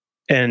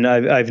 and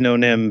I've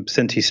known him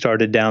since he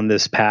started down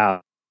this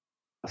path.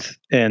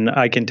 And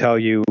I can tell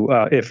you,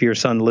 if your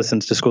son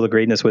listens to School of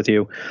Greatness with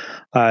you,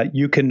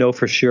 you can know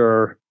for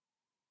sure.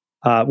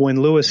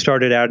 When Lewis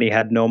started out and he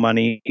had no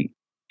money,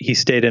 he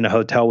stayed in a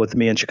hotel with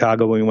me in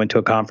Chicago when we went to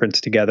a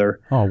conference together.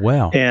 Oh,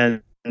 wow.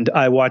 And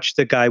I watched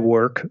the guy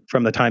work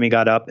from the time he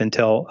got up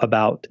until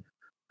about,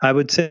 I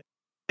would say,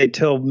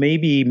 till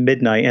maybe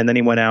midnight, and then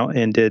he went out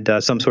and did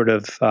some sort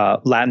of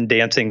Latin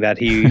dancing that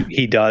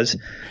he does.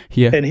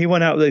 Yeah. And he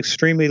went out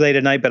extremely late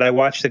at night, but I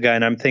watched the guy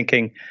and I'm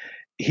thinking,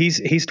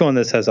 he's doing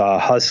this as a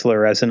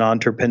hustler, as an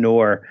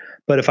entrepreneur.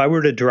 But if I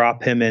were to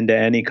drop him into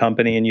any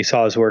company and you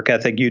saw his work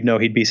ethic, you'd know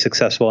he'd be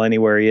successful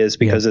anywhere he is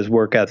because his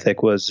work ethic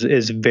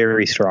is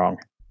very strong.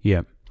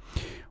 Yeah.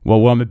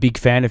 Well, I'm a big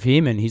fan of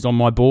him, and he's on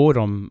my board.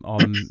 I'm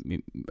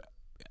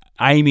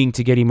aiming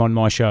to get him on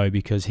my show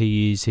because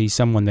he's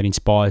someone that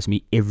inspires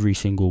me every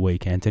single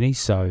week, Anthony.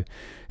 So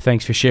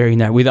thanks for sharing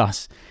that with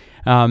us.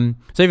 So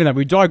even though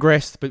we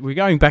digressed, but we're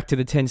going back to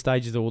the 10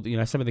 stages, or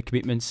some of the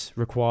commitments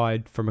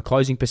required from a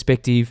closing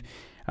perspective.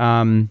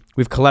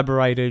 We've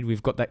collaborated.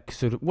 We've got that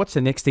sort of. What's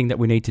the next thing that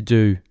we need to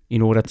do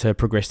in order to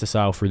progress the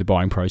sale through the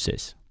buying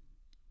process?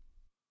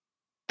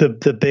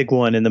 The big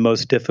one and the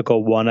most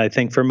difficult one, I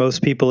think, for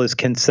most people is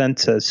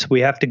consensus.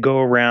 We have to go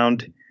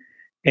around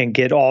and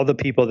get all the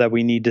people that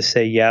we need to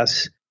say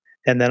yes,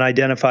 and then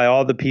identify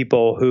all the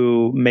people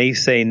who may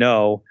say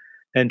no,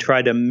 and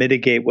try to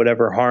mitigate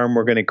whatever harm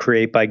we're going to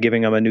create by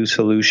giving them a new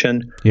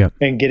solution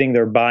and getting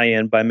their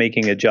buy-in by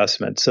making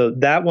adjustments. So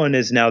that one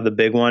is now the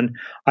big one.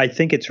 I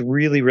think it's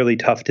really, really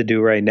tough to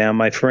do right now.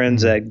 My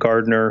friends at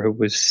Gardner, who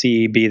was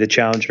CEB, the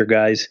Challenger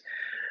guys,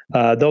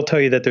 they'll tell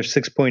you that there's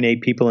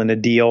 6.8 people in a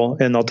deal,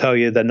 and they'll tell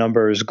you the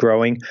number is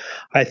growing.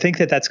 I think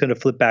that that's going to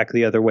flip back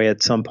the other way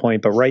at some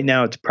point, but right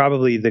now it's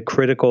probably the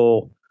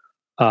critical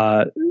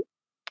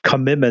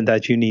commitment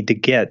that you need to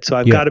get. So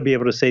I've got to be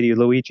able to say to you,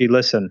 Luigi,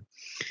 listen,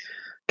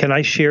 can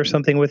I share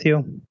something with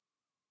you?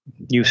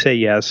 You say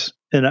yes.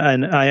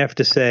 And I have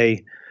to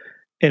say,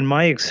 in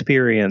my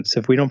experience,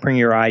 if we don't bring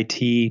your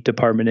IT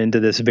department into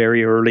this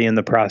very early in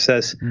the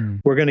process,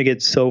 we're going to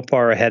get so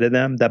far ahead of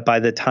them that by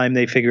the time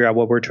they figure out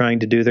what we're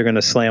trying to do, they're going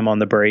to slam on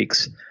the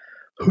brakes.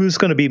 Who's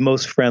going to be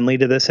most friendly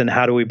to this, and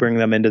how do we bring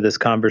them into this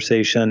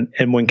conversation,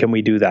 and when can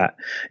we do that?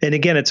 And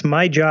again, it's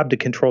my job to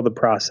control the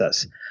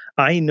process.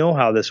 I know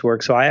how this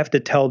works, so I have to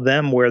tell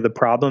them where the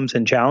problems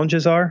and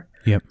challenges are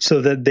so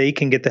that they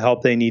can get the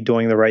help they need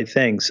doing the right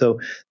thing. So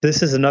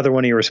this is another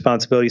one of your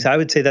responsibilities. I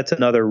would say that's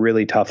another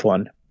really tough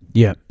one.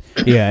 Yeah.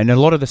 And a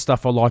lot of the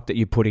stuff I like that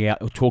you're putting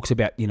out talks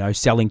about,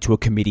 selling to a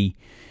committee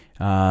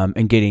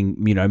and getting,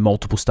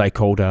 multiple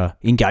stakeholder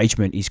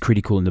engagement is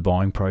critical in the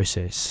buying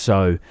process.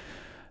 So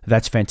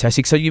that's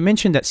fantastic. So you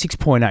mentioned that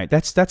 6.8.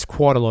 That's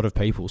quite a lot of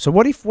people. So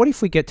what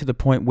if we get to the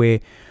point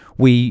where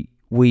we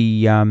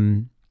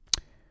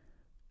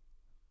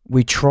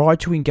try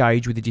to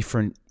engage with a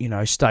different,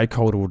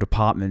 stakeholder or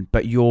department,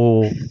 but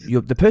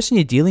the person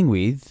you're dealing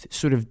with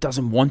sort of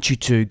doesn't want you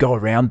to go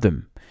around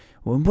them?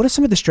 Well, what are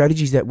some of the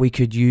strategies that we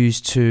could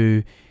use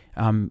to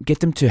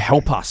get them to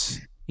help us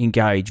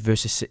engage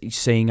versus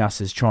seeing us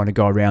as trying to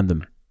go around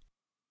them?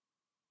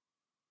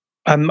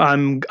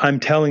 I'm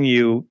telling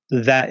you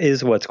that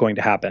is what's going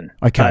to happen.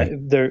 Okay.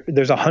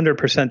 There's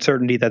 100%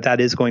 certainty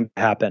that is going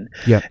to happen.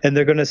 Yeah. And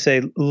they're going to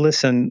say,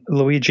 listen,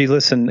 Luigi,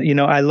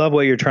 I love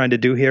what you're trying to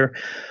do here,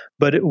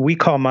 but we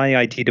call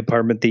my IT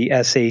department the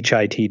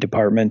SHIT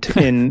department.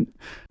 And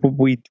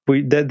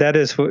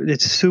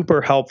it's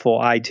super helpful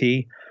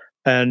IT.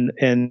 And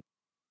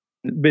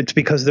it's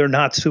because they're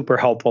not super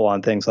helpful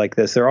on things like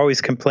this. They're always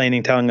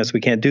complaining, telling us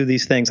we can't do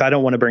these things. I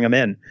don't want to bring them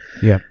in.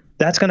 Yeah.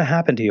 That's going to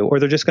happen to you. Or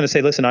they're just going to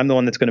say, listen, I'm the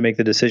one that's going to make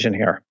the decision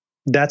here.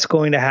 That's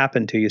going to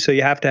happen to you. So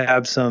you have to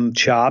have some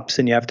chops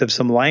and you have to have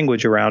some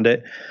language around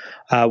it,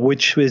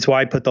 which is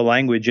why I put the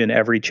language in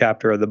every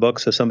chapter of the book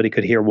so somebody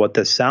could hear what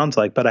this sounds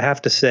like. But I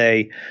have to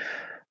say,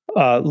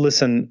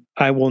 listen,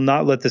 I will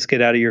not let this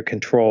get out of your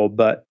control.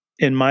 But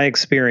in my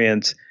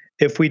experience,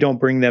 if we don't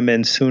bring them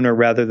in sooner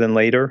rather than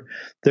later,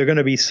 they're going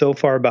to be so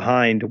far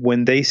behind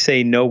when they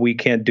say, no, we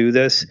can't do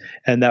this,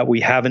 and that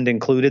we haven't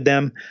included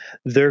them.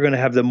 They're going to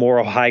have the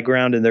moral high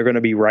ground and they're going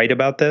to be right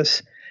about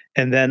this.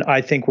 And then I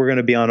think we're going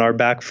to be on our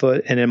back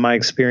foot. And in my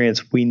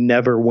experience, we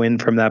never win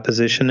from that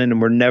position, and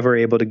we're never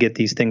able to get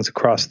these things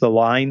across the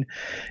line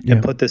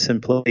and put this in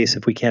place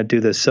if we can't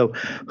do this. So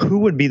who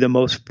would be the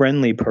most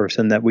friendly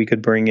person that we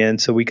could bring in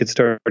so we could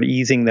start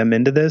easing them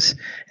into this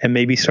and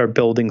maybe start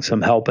building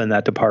some help in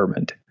that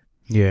department?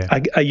 Yeah,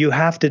 you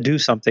have to do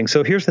something.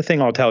 So here's the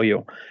thing I'll tell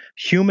you.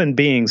 Human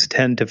beings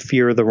tend to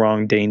fear the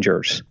wrong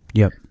dangers.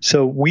 Yep.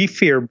 So we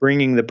fear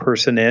bringing the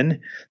person in.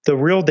 The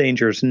real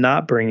danger is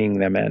not bringing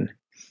them in.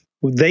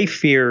 They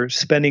fear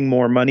spending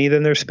more money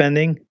than they're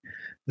spending.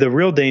 The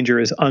real danger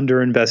is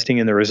underinvesting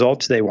in the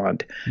results they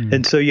want.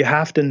 And so you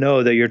have to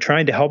know that you're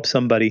trying to help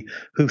somebody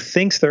who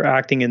thinks they're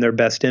acting in their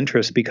best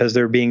interest because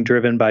they're being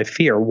driven by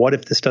fear. What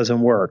if this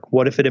doesn't work?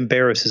 What if it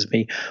embarrasses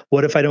me?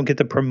 What if I don't get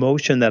the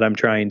promotion that I'm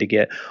trying to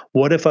get?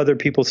 What if other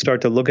people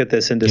start to look at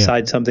this and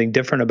decide something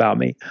different about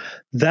me?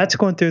 That's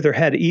going through their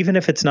head. Even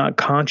if it's not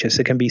conscious,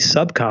 it can be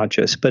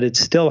subconscious, but it's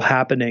still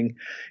happening.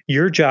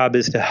 Your job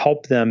is to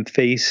help them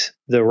face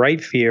the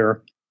right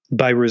fear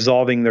by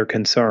resolving their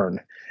concern.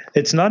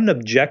 It's not an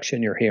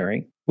objection you're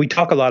hearing. We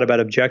talk a lot about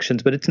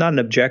objections, but it's not an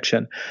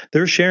objection.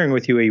 They're sharing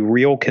with you a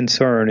real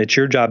concern. It's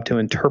your job to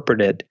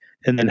interpret it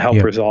and then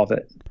help resolve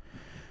it.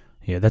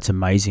 Yeah, that's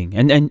amazing.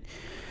 And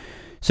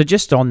so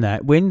just on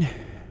that, when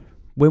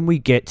we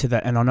get to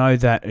that, and I know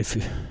that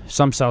if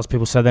some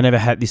salespeople say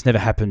this never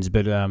happens,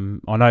 but I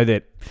know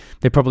that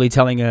they're probably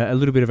telling a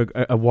little bit of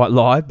a white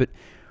lie, but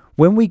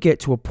when we get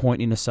to a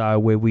point in a sale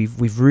where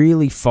we've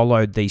really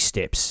followed these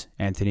steps,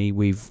 Anthony,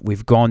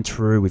 we've gone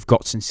through, we've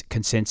got some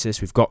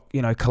consensus, we've got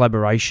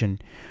collaboration.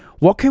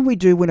 What can we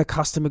do when a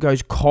customer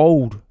goes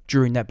cold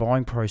during that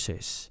buying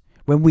process?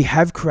 When we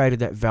have created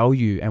that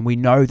value and we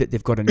know that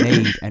they've got a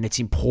need and it's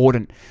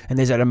important and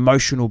there's that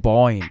emotional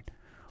buy-in,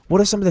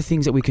 what are some of the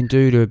things that we can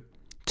do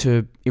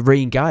to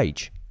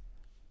re-engage?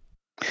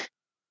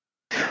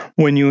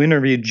 When you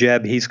interview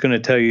Jeb, he's going to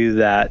tell you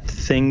that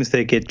things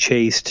that get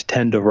chased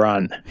tend to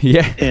run.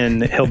 Yeah.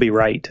 And he'll be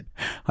right.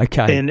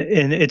 Okay. And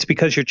it's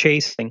because you're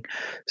chasing.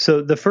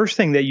 So the first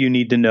thing that you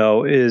need to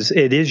know is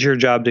it is your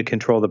job to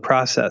control the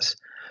process.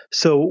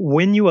 So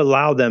when you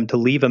allow them to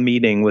leave a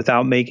meeting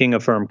without making a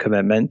firm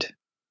commitment,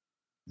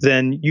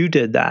 then you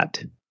did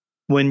that.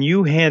 When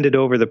you handed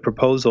over the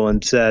proposal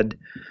and said,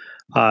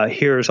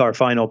 here's our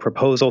final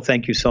proposal.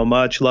 Thank you so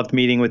much. Loved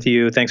meeting with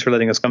you. Thanks for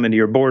letting us come into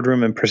your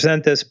boardroom and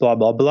present this, blah,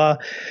 blah, blah.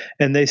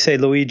 And they say,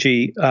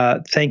 Luigi,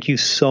 thank you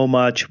so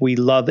much. We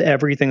love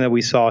everything that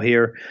we saw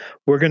here.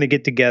 We're going to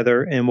get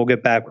together and we'll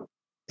get back with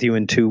you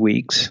in 2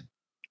 weeks.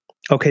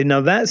 Okay,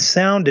 now that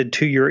sounded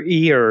to your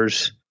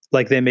ears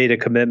like they made a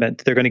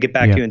commitment. They're going to get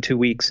back to you in 2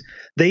 weeks.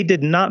 They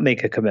did not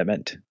make a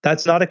commitment.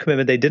 That's not a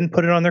commitment. They didn't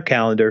put it on their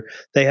calendar.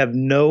 They have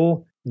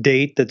no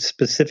date that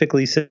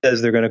specifically says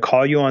they're going to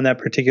call you on that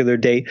particular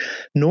date,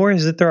 nor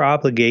is it their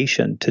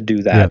obligation to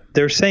do that. Yeah.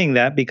 They're saying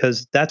that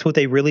because that's what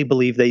they really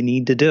believe they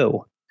need to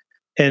do.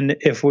 And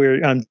if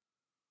I'm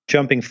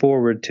jumping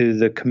forward to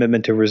the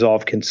commitment to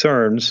resolve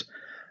concerns,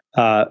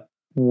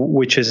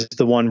 which is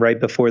the one right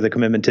before the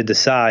commitment to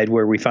decide,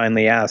 where we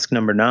finally ask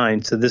number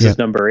 9. So this is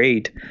number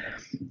 8.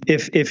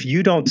 If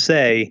you don't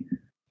say,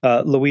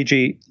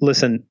 Luigi,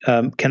 listen,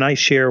 can I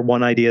share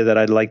one idea that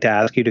I'd like to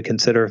ask you to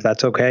consider, if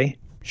that's okay?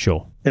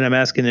 Sure. And I'm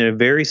asking in a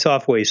very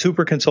soft way,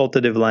 super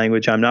consultative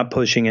language. I'm not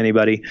pushing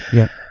anybody.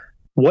 Yeah.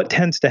 What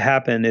tends to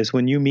happen is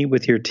when you meet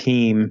with your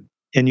team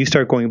and you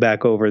start going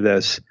back over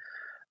this,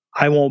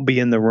 I won't be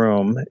in the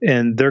room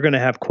and they're going to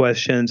have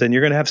questions, and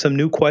you're going to have some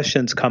new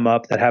questions come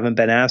up that haven't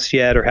been asked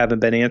yet or haven't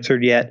been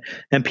answered yet.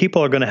 And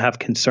people are going to have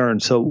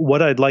concerns. So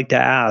what I'd like to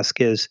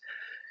ask is,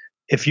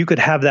 if you could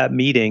have that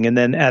meeting and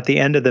then at the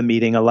end of the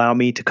meeting, allow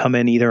me to come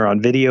in either on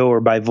video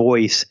or by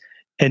voice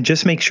and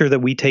just make sure that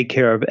we take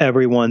care of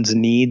everyone's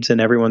needs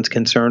and everyone's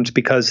concerns.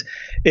 Because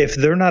if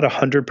they're not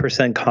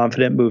 100%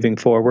 confident moving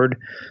forward,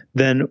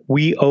 then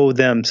we owe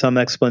them some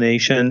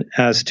explanation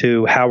as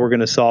to how we're going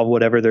to solve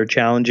whatever their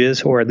challenge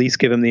is, or at least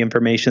give them the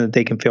information that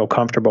they can feel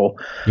comfortable.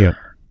 Yeah.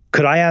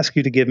 Could I ask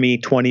you to give me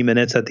 20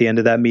 minutes at the end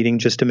of that meeting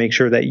just to make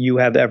sure that you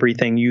have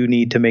everything you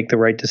need to make the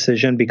right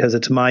decision? Because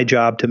it's my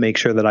job to make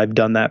sure that I've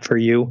done that for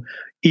you,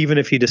 even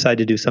if you decide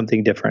to do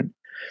something different.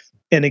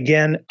 And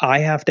again, I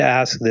have to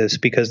ask this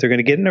because they're going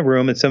to get in a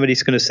room and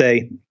somebody's going to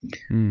say,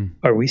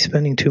 are we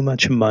spending too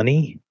much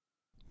money?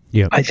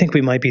 Yeah. I think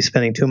we might be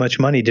spending too much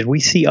money. Did we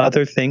see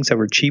other things that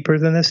were cheaper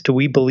than this? Do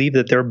we believe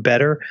that they're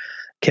better?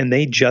 Can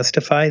they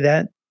justify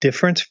that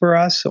difference for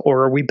us?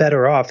 Or are we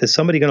better off? Is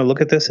somebody going to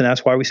look at this and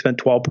ask why we spent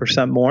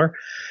 12% more?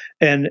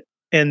 And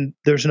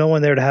there's no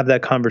one there to have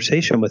that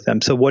conversation with them.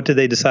 So what do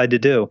they decide to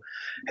do?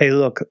 Hey,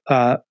 look,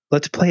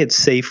 let's play it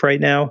safe right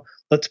now.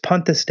 Let's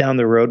punt this down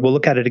the road. We'll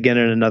look at it again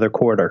in another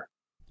quarter.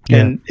 Yeah.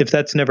 And if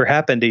that's never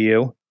happened to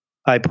you,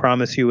 I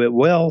promise you it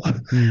will.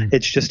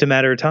 It's just a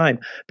matter of time,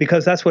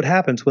 because that's what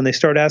happens when they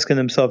start asking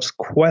themselves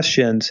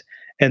questions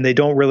and they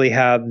don't really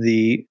have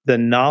the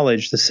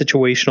knowledge, the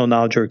situational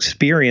knowledge or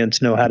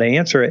experience, know how to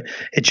answer it.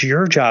 It's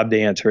your job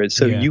to answer it.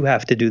 So you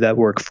have to do that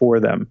work for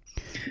them.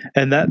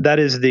 And that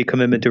is the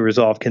commitment to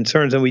resolve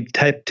concerns. And we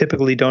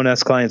typically don't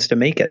ask clients to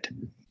make it.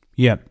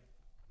 Yeah.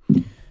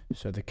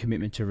 So the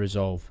commitment to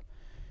resolve.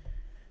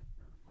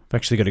 I've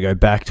actually got to go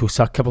back to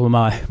a couple of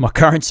my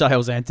current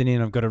sales, Anthony,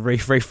 and I've got to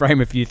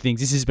reframe a few things.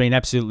 This has been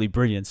absolutely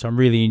brilliant, so I'm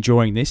really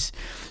enjoying this.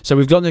 So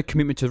we've got the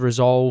commitment to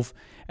resolve,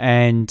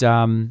 and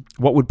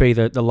what would be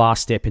the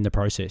last step in the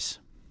process?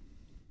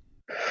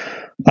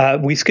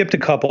 We skipped a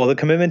couple. The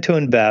commitment to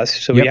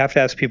invest. So we have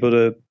to ask people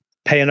to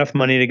pay enough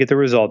money to get the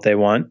result they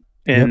want.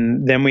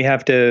 And then we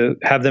have to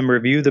have them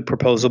review the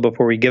proposal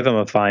before we give them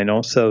a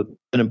final. So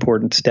an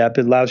important step.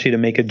 It allows you to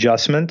make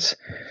adjustments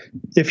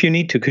if you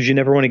need to, because you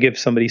never want to give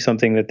somebody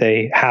something that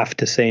they have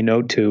to say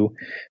no to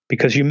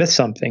because you missed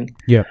something.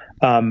 Yeah.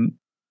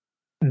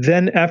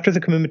 Then after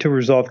the commitment to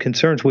resolve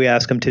concerns, we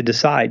ask them to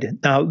decide.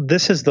 Now,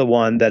 this is the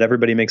one that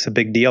everybody makes a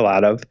big deal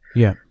out of.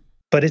 Yeah.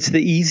 But it's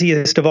the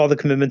easiest of all the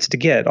commitments to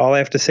get. All I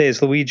have to say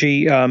is,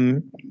 Luigi,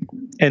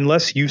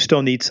 unless you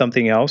still need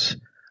something else,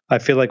 I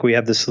feel like we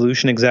have the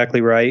solution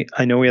exactly right.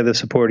 I know we have the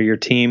support of your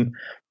team.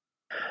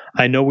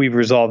 I know we've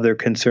resolved their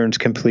concerns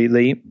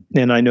completely,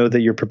 and I know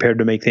that you're prepared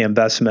to make the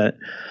investment.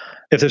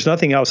 If there's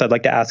nothing else, I'd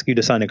like to ask you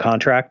to sign a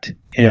contract,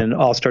 and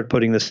I'll start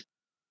putting this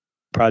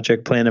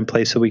project plan in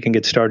place so we can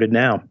get started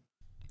now.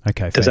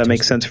 Okay. Does that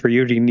make sense for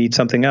you? Do you need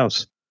something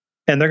else?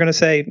 And they're going to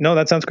say, no,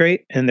 that sounds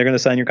great. And they're going to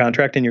sign your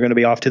contract and you're going to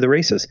be off to the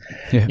races.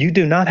 Yeah. You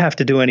do not have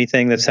to do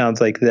anything that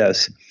sounds like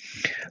this.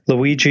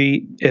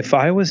 Luigi, if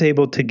I was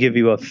able to give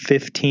you a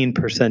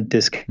 15%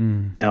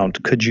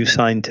 discount, could you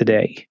sign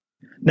today?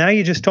 Now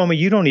you just told me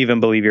you don't even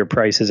believe your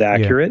price is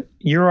accurate.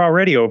 Yeah. You're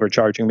already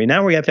overcharging me.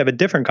 Now we have to have a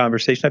different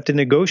conversation. I have to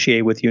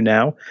negotiate with you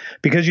now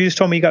because you just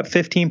told me you got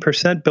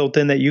 15% built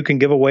in that you can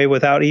give away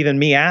without even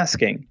me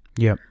asking.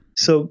 Yep.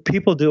 So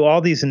people do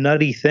all these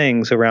nutty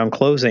things around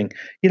closing.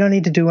 You don't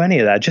need to do any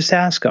of that. Just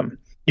ask them.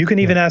 You can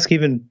even ask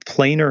even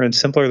plainer and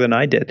simpler than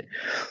I did.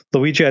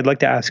 Luigi, I'd like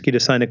to ask you to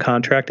sign a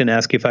contract and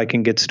ask if I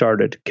can get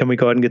started. Can we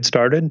go ahead and get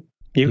started?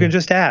 You can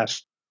just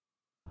ask.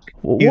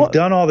 Well, You've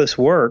done all this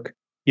work.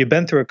 You've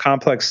been through a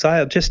complex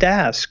sale. Just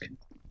ask.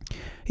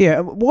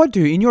 Yeah.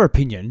 In your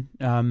opinion,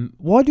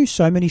 why do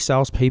so many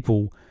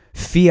salespeople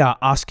fear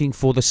asking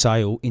for the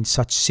sale in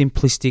such a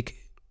simplistic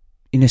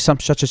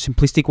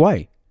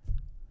way?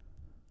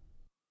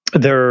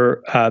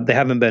 They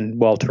haven't been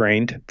well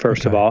trained,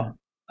 first of all.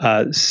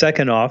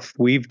 Second off,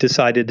 we've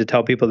decided to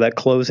tell people that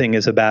closing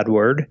is a bad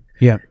word.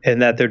 Yeah.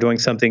 And that they're doing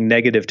something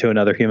negative to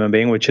another human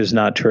being, which is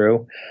not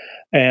true.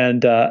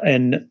 And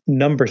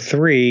number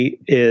three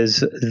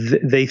is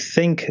they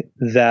think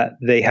that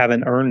they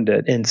haven't earned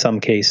it in some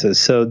cases.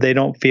 So they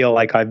don't feel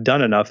like I've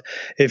done enough.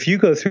 If you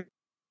go through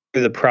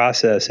the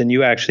process and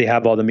you actually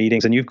have all the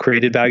meetings and you've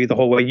created value the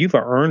whole way, you've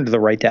earned the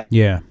right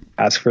to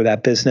ask for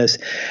that business.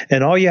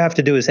 And all you have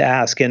to do is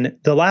ask. And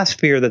the last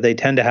fear that they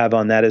tend to have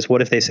on that is,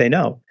 what if they say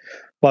no?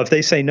 Well, if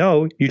they say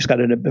no, you just got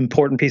an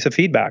important piece of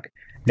feedback.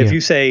 If you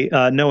say,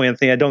 no,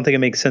 Anthony, I don't think it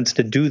makes sense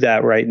to do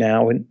that right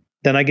now. And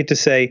then I get to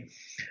say,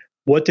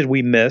 what did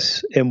we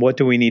miss? And what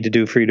do we need to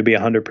do for you to be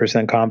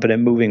 100%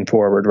 confident moving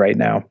forward right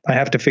now? I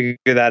have to figure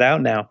that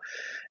out now.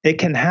 It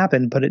can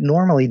happen, but it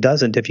normally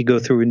doesn't if you go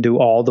through and do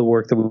all the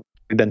work that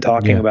we've been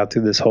talking about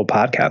through this whole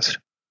podcast.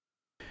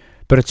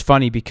 But it's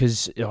funny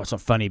because it's not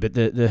funny, but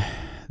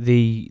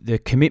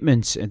the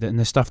commitments and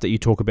the stuff that you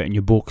talk about in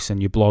your books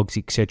and your blogs,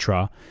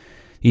 etc.,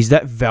 is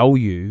that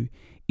value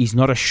is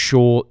not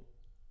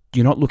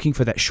you're not looking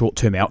for that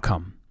short-term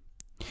outcome.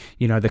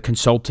 You know, the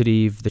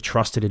consultative, the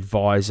trusted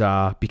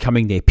advisor,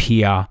 becoming their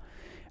peer.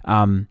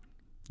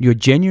 You're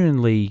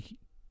genuinely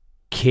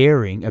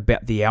caring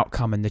about the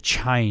outcome and the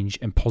change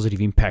and positive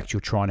impact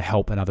you're trying to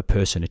help another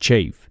person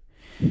achieve.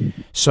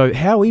 So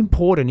how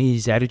important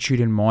is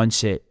attitude and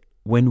mindset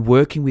when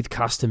working with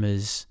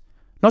customers,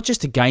 not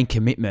just to gain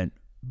commitment,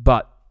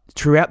 but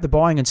throughout the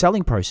buying and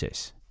selling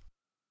process?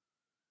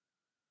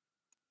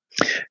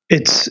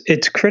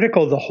 It's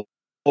critical the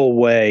whole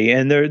way,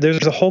 and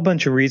there's a whole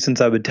bunch of reasons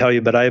I would tell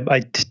you, but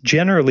I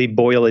generally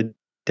boil it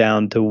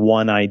down to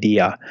one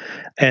idea,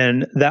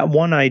 and that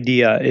one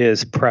idea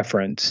is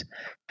preference.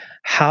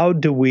 How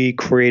do we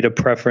create a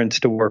preference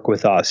to work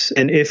with us?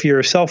 And if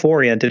you're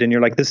self-oriented and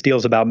you're like, this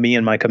deal's about me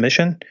and my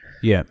commission,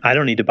 I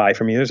don't need to buy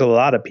from you. There's a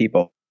lot of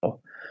people.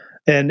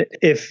 And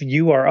if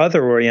you are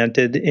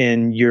other-oriented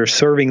and you're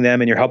serving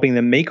them and you're helping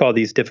them make all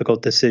these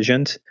difficult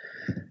decisions,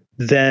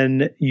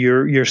 then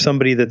you're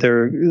somebody that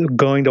they're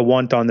going to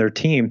want on their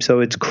team. So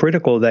it's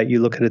critical that you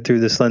look at it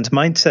through this lens.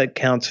 Mindset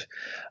counts.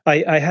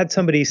 I had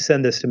somebody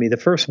send this to me. The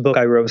first book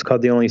I wrote was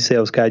called The Only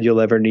Sales Guide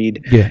You'll Ever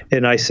Need. Yeah.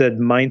 And I said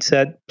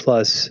mindset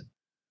plus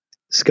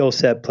skill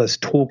set plus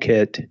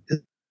toolkit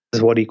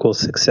is what equals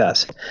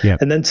success. Yeah.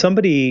 And then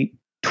somebody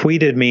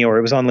tweeted me, or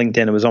it was on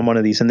LinkedIn, it was on one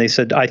of these, and they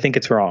said, I think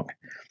it's wrong.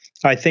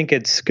 I think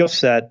it's skill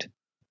set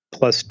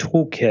plus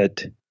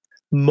toolkit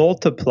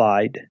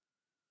multiplied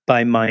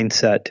by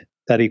mindset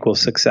that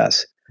equals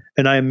success.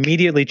 And I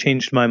immediately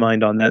changed my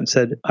mind on that and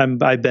said,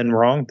 I've been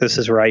wrong. This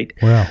is right.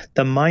 Wow.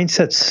 The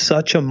mindset's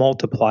such a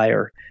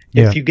multiplier.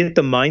 If you get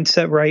the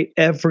mindset right,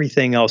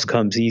 everything else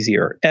comes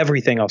easier.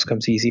 Everything else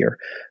comes easier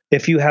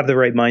if you have the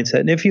right mindset.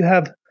 And if you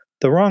have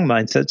the wrong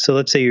mindset, so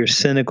let's say you're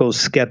cynical,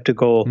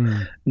 skeptical,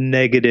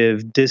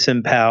 negative,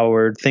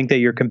 disempowered, think that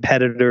your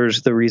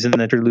competitor's the reason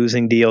that you're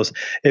losing deals.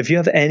 If you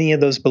have any of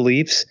those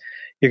beliefs,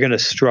 you're going to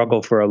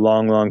struggle for a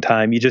long, long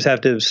time. You just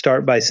have to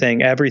start by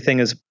saying everything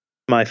is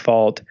my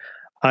fault.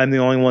 I'm the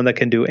only one that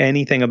can do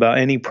anything about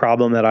any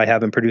problem that I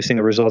have in producing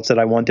the results that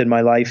I want in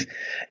my life.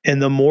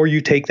 And the more you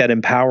take that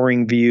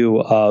empowering view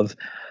of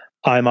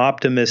I'm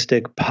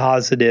optimistic,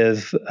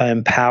 positive,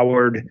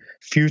 empowered,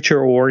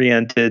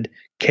 future-oriented,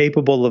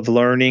 capable of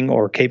learning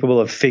or capable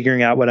of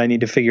figuring out what I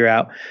need to figure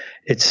out,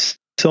 it's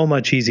so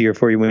much easier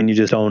for you when you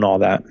just own all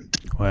that.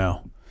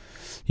 Wow.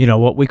 You know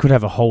what? We could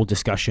have a whole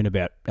discussion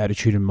about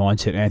attitude and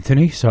mindset,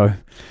 Anthony. So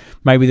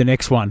maybe the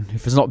next one,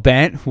 if it's not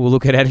BANT, we'll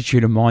look at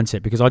attitude and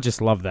mindset because I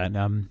just love that. And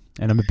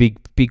I'm a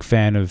big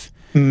fan of.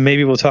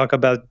 Maybe we'll talk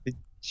about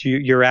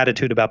your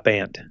attitude about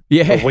BANT.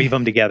 Yeah. Or weave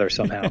them together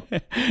somehow.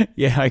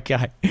 Yeah.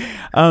 Okay.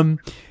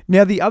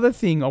 Now the other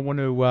thing I want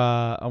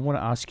to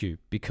ask you,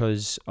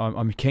 because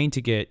I'm keen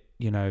to get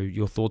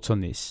your thoughts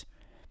on this.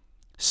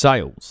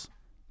 Sales,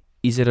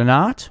 is it an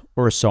art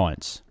or a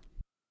science?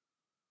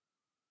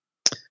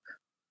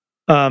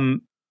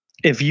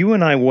 If you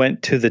and I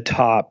went to the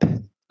top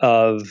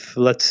of,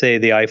 let's say,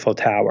 the Eiffel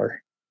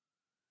Tower,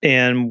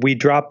 and we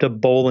dropped a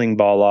bowling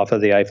ball off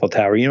of the Eiffel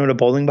Tower, you know what a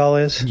bowling ball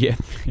is? Yeah.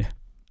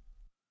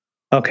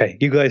 Okay,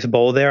 you guys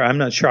bowl there? I'm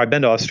not sure. I've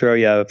been to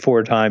Australia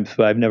 4 times,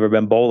 but I've never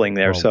been bowling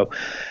there. Oh. So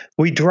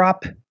we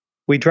drop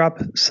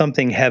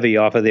something heavy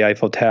off of the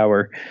Eiffel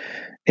Tower,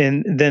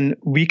 and then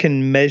we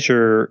can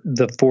measure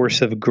the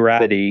force of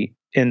gravity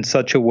in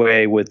such a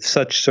way with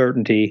such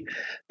certainty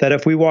that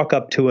if we walk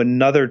up to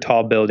another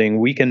tall building,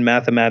 we can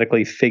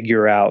mathematically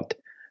figure out,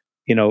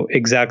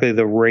 exactly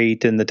the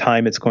rate and the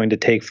time it's going to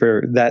take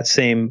for that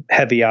same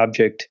heavy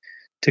object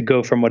to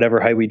go from whatever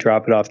height we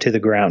drop it off to the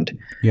ground.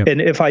 Yep.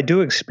 And if I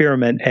do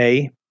experiment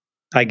A,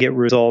 I get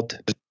result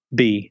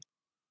B.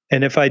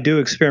 And if I do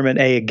experiment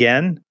A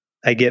again,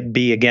 I get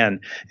B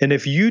again. And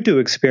if you do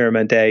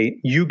experiment A,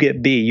 you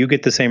get B. You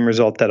get the same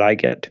result that I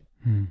get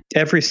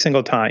every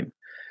single time.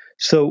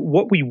 So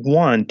what we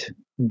want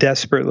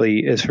desperately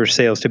is for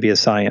sales to be a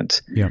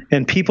science. Yeah.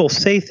 And people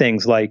say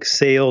things like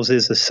sales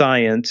is a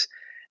science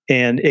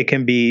and it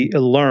can be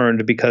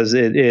learned because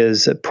it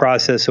is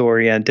process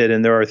oriented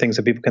and there are things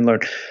that people can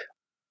learn.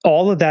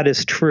 All of that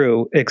is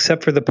true,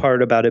 except for the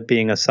part about it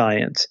being a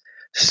science.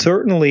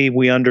 Certainly,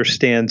 we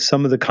understand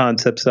some of the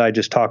concepts that I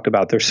just talked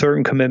about. There's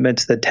certain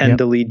commitments that tend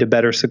to lead to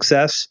better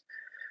success.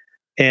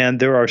 And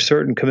there are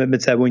certain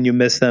commitments that when you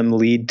miss them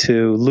lead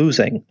to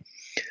losing.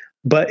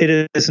 But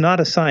it is not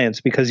a science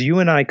because you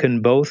and I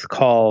can both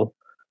call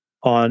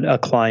on a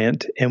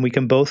client and we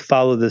can both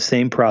follow the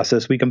same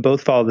process. We can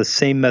both follow the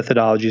same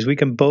methodologies. We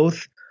can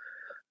both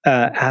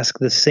ask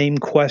the same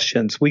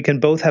questions. We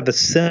can both have a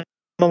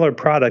similar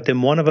product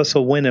and one of us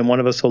will win and one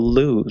of us will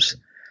lose.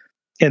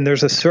 And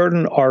there's a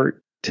certain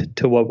art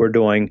to what we're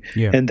doing.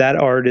 Yeah. And that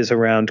art is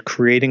around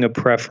creating a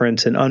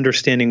preference and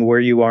understanding where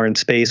you are in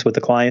space with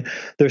the client.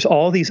 There's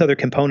all these other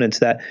components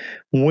that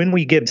when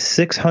we give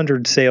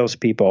 600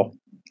 salespeople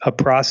a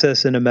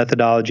process and a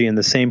methodology and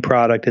the same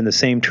product and the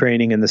same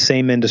training in the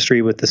same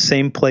industry with the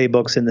same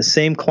playbooks and the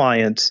same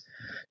clients,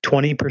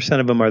 20%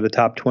 of them are the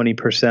top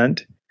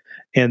 20%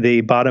 and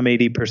the bottom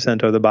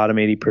 80% are the bottom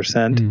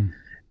 80%.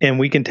 And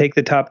we can take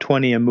the top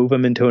 20 and move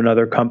them into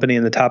another company,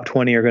 and the top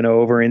 20 are going to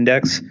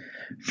over-index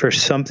for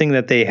something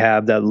that they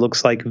have that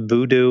looks like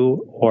voodoo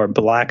or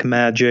black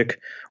magic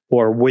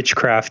or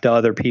witchcraft to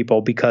other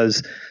people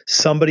because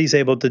somebody's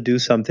able to do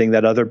something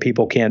that other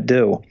people can't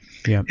do.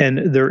 Yeah.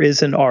 And there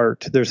is an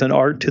art. There's an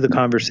art to the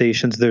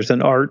conversations. There's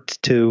an art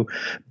to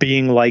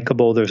being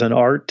likable. There's an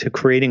art to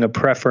creating a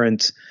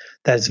preference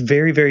that's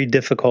very, very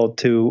difficult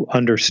to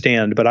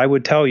understand. But I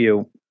would tell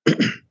you,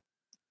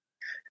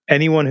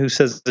 anyone who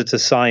says it's a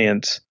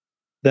science,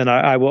 then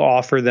I will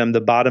offer them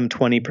the bottom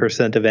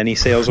 20% of any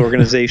sales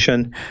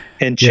organization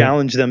and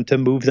challenge them to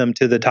move them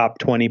to the top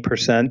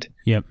 20%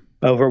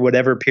 over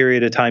whatever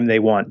period of time they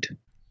want.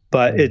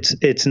 But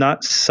it's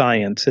not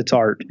science, it's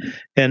art.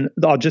 And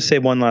I'll just say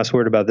one last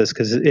word about this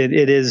because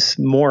it is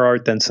more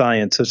art than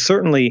science. So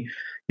certainly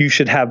you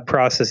should have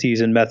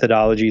processes and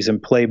methodologies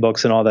and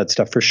playbooks and all that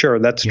stuff for sure.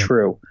 That's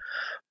true.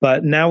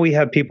 But now we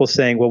have people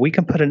saying, well, we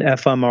can put an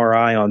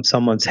fMRI on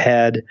someone's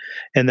head.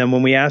 And then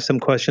when we ask them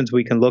questions,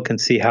 we can look and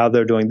see how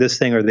they're doing this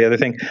thing or the other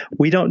thing.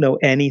 We don't know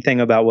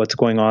anything about what's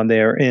going on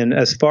there. And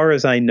as far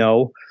as I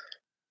know,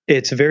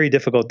 it's very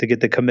difficult to get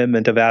the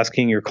commitment of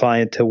asking your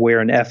client to wear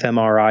an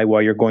fMRI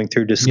while you're going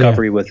through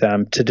discovery with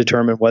them to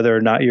determine whether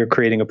or not you're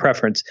creating a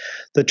preference.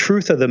 The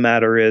truth of the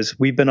matter is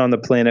we've been on the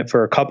planet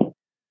for a couple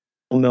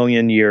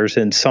million years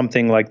in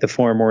something like the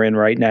form we're in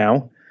right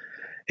now.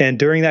 And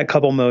during that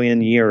couple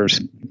million years,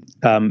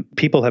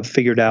 people have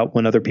figured out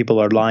when other people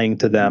are lying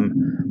to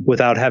them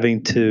without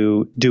having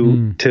to need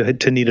an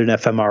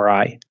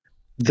fMRI.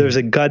 There's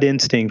a gut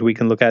instinct we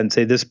can look at and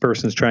say, this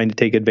person's trying to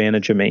take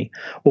advantage of me,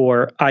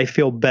 or I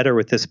feel better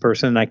with this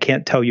person and I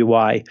can't tell you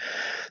why.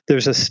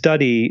 There's a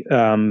study,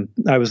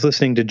 I was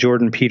listening to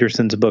Jordan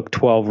Peterson's book,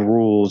 12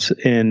 Rules,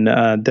 and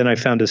then I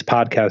found his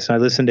podcast and I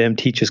listened to him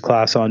teach his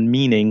class on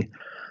meaning.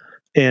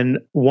 And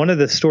one of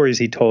the stories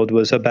he told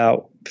was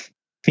about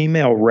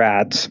female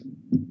rats.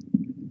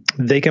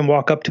 They can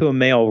walk up to a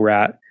male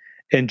rat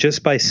and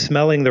just by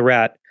smelling the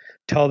rat,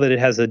 tell that it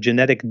has a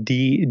genetic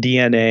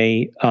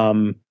DNA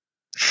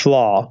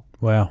flaw.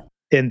 Wow.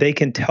 And they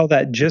can tell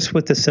that just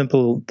with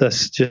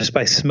just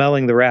by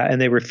smelling the rat. And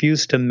they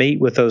refuse to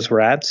mate with those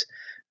rats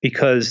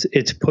because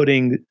it's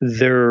putting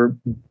their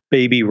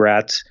baby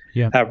rats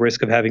at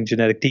risk of having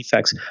genetic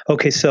defects.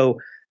 Okay, so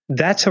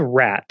that's a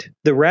rat.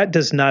 The rat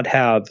does not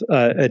have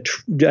a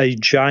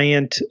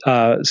giant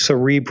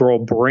cerebral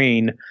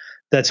brain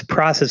that's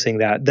processing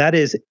that. That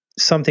is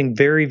something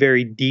very,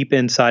 very deep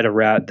inside a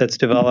rat that's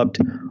developed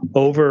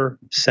over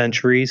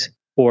centuries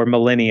or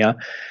millennia.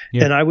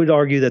 Yeah. And I would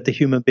argue that the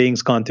human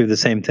being's gone through the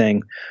same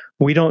thing.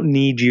 We don't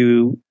need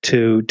you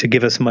to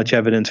give us much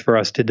evidence for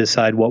us to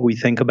decide what we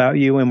think about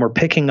you. And we're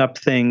picking up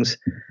things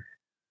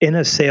in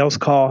a sales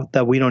call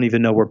that we don't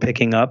even know we're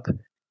picking up.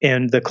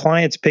 And the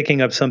client's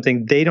picking up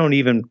something they don't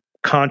even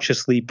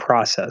consciously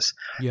process.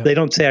 Yeah. They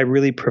don't say, I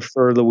really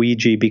prefer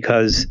Luigi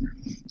because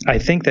I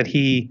think that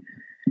he's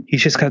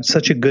just got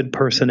such a good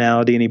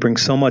personality and he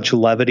brings so much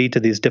levity to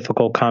these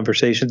difficult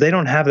conversations. They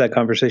don't have that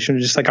conversation.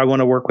 It's just like, I want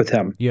to work with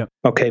him. Yeah.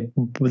 Okay.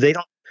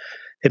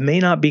 It may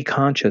not be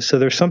conscious. So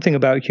there's something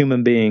about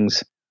human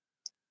beings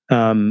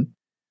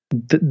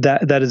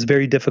that is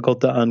very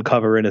difficult to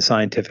uncover in a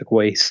scientific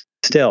way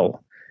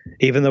still,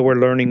 even though we're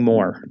learning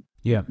more.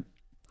 Yeah.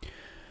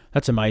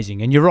 That's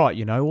amazing. And you're right,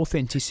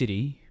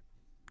 authenticity,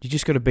 you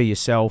just got to be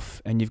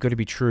yourself and you've got to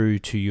be true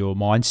to your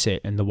mindset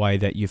and the way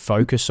that you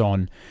focus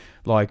on,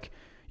 like,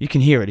 you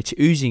can hear it. It's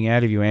oozing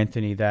out of you,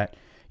 Anthony, that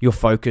you're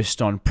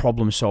focused on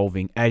problem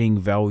solving, adding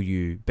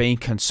value, being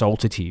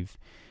consultative.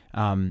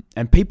 And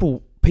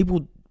people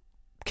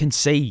can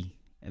see.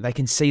 They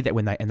can see that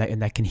when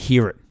they can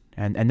hear it.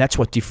 And that's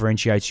what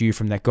differentiates you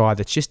from that guy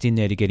that's just in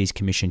there to get his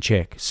commission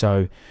check.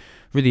 So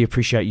really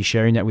appreciate you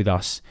sharing that with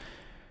us.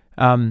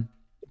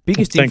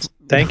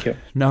 Thank you.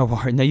 No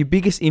worry. Now, your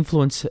biggest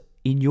influence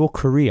in your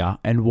career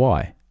and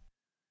why?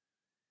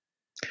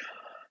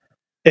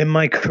 In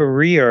my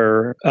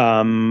career,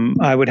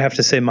 I would have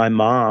to say my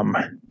mom.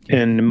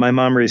 And my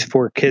mom raised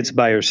 4 kids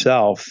by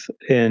herself.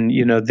 And,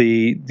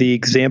 the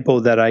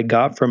example that I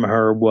got from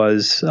her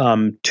was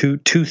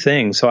two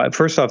things. So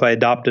first off, I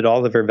adopted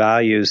all of her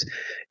values,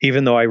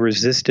 even though I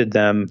resisted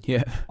them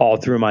all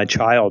through my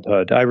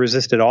childhood. I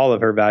resisted all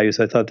of her values.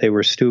 I thought they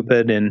were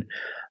stupid. And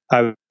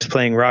I was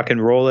playing rock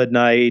and roll at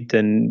night.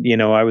 And,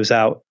 I was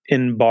out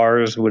in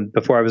bars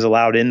before I was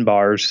allowed in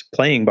bars,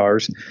 playing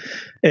bars.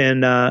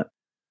 And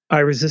I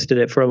resisted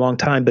it for a long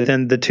time. But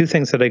then the 2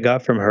 things that I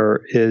got from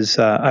her is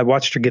I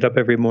watched her get up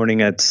every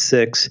morning at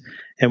 6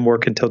 and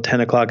work until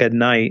 10 o'clock at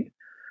night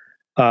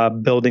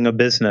building a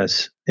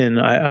business. And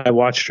I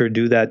watched her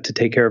do that to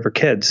take care of her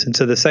kids. And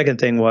so the second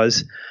thing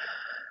was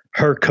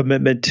her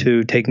commitment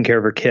to taking care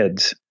of her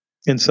kids.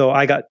 And so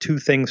I got 2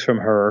 things from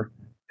her.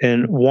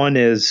 And one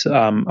is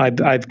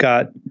I've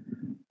got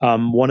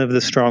one of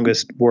the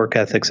strongest work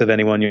ethics of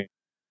anyone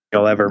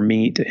you'll ever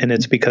meet. And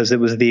it's because it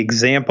was the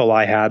example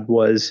I had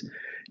was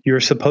you're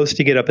supposed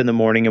to get up in the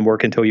morning and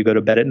work until you go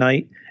to bed at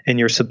night, and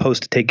you're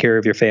supposed to take care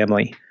of your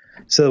family.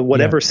 So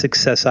whatever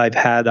success I've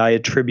had, I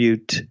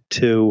attribute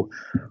to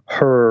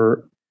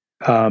her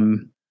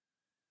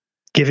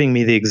giving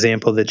me the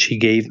example that she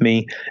gave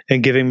me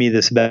and giving me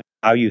this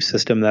value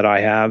system that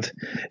I have.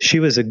 She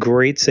was a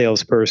great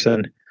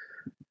salesperson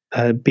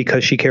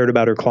because she cared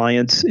about her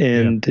clients,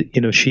 and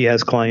she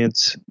has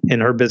clients in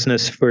her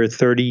business for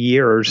 30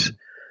 years.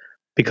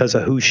 Because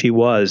of who she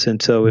was. And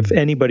so if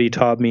anybody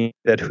taught me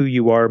that who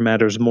you are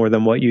matters more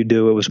than what you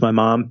do, it was my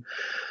mom.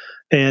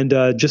 And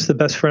just the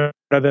best friend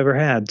I've ever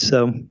had.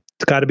 So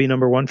it's got to be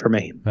number 1 for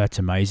me. That's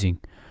amazing.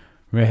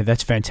 Yeah,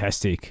 that's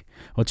fantastic.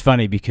 Well, it's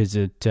funny because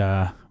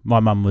my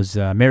mum was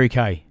Mary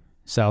Kay,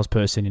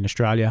 salesperson in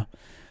Australia.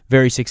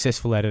 Very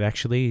successful at it,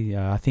 actually.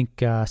 I think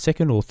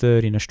 2nd or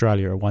 3rd in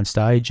Australia at one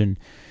stage. And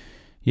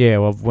yeah,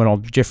 well,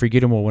 Jeffrey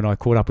Gittimore, when I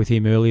caught up with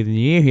him earlier in the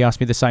year, he asked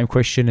me the same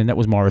question, and that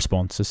was my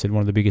response. I said one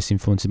of the biggest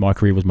influences in my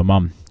career was my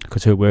mum,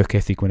 because her work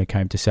ethic when it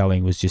came to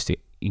selling was just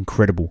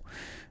incredible,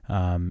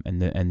 and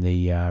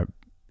the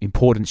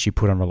importance she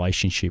put on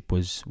relationship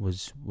was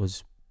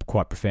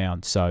quite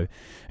profound. So,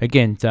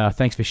 again,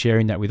 thanks for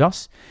sharing that with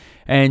us,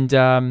 and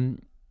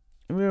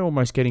we're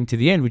almost getting to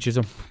the end, which is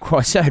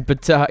quite sad.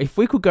 But if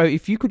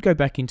you could go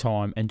back in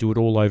time and do it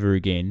all over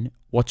again,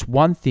 what's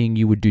one thing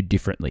you would do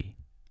differently?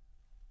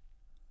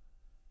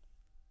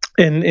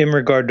 In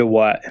regard to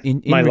what?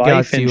 In my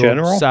life in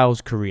general?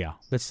 Sales career.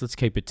 Let's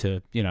keep it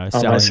to, my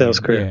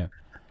sales career.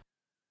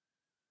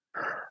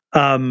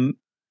 Yeah.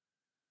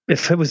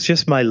 If it was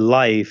just my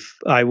life,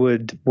 I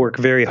would work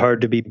very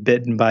hard to be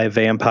bitten by a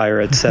vampire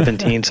at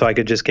 17 so I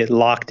could just get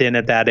locked in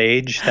at that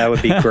age. That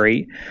would be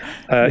great.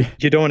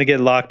 You don't want to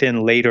get locked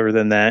in later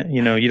than that.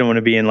 You don't want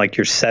to be in like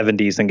your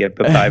 70s and get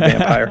bit by a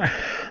vampire.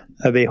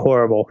 That'd be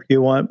horrible.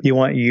 You want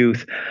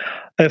youth.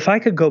 If I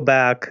could go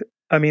back,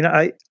 I mean,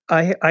 I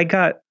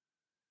got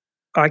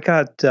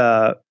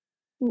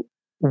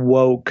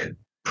woke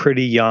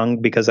pretty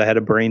young because I had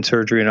a brain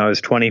surgery when I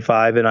was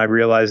 25, and I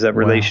realized that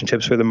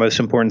relationships were the most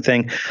important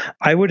thing.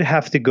 I would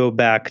have to go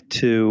back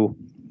to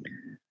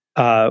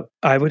about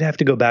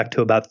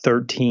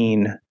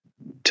 13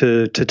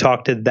 to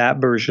talk to that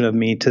version of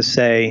me, to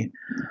say,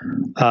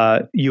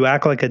 you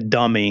act like a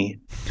dummy,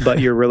 but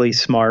you're really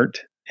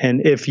smart.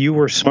 And if you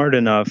were smart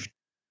enough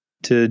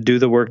to do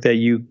the work that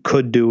you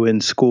could do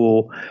in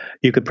school,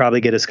 you could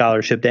probably get a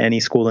scholarship to any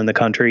school in the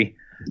country.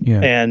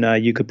 Yeah.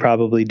 And you could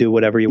probably do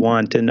whatever you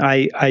want. And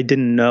I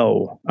didn't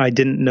know. I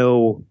didn't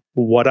know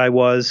what I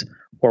was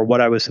or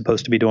what I was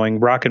supposed to be doing.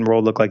 Rock and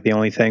roll looked like the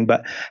only thing.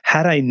 But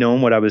had I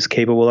known what I was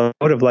capable of,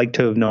 I would have liked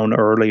to have known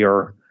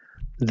earlier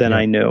than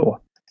I knew.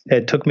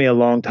 It took me a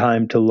long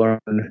time to learn,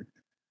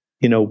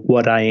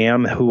 what I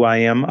am, who I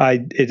am.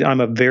 I'm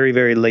a very,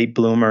 very late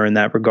bloomer in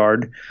that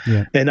regard.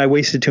 Yeah. And I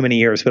wasted too many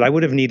years, but I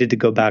would have needed to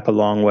go back a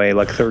long way.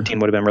 Like 13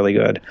 would have been really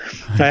good.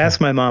 I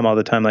ask my mom all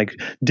the time, like,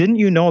 didn't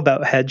you know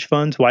about hedge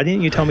funds? Why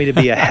didn't you tell me to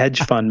be a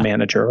hedge fund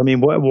manager? I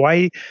mean,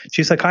 why?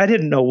 She's like, I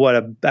didn't know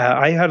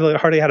I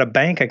hardly had a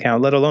bank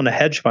account, let alone a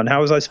hedge fund.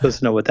 How was I supposed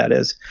to know what that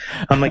is?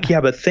 I'm like,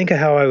 yeah, but think of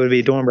how I would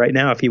be doing right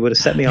now if you would have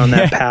set me on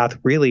that path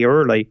really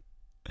early.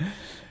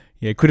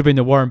 Yeah, it could have been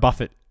the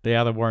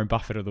other Warren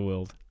Buffett of the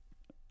world.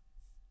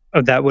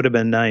 Oh, that would have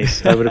been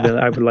nice. I would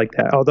like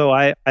that. Although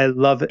I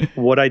love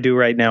what I do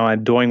right now.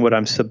 I'm doing what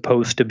I'm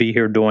supposed to be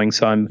here doing.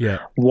 So I'm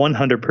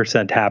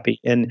 100% happy.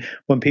 And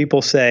when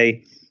people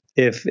say,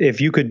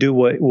 if you could do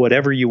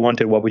whatever you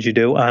wanted, what would you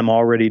do? I'm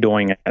already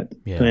doing it.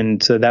 Yeah.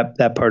 And so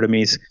that part of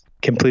me is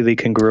completely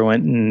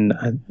congruent,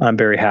 and I'm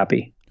very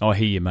happy. I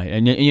hear you, mate.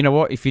 And you know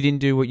what? If you didn't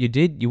do what you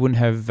did, you wouldn't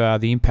have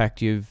the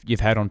impact you've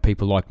had on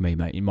people like me,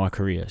 mate, in my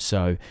career.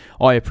 So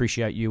I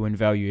appreciate you and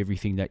value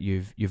everything that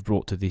you've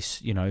brought to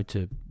this,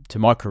 to to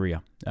my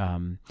career.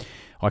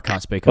 I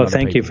can't speak on Well, other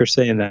thank you people. for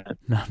saying that.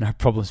 No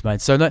problems,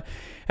 mate. So,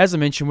 as I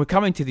mentioned, we're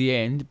coming to the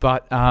end,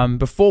 but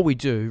before we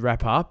do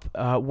wrap up,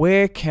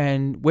 where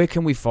can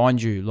we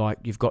find you? Like,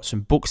 you've got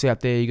some books out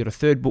there, you've got a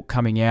third book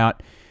coming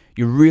out,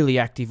 you're really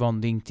active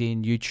on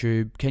LinkedIn,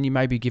 YouTube. Can you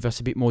maybe give us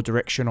a bit more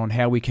direction on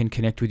how we can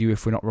connect with you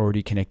if we're not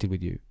already connected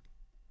with you?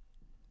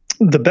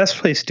 The best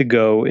place to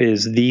go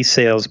is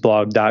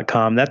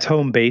thesalesblog.com. That's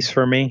home base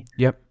for me.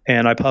 Yep.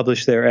 And I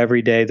publish there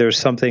every day. There's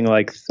something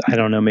like, I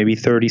don't know, maybe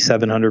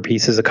 3,700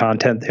 pieces of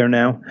content there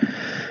now.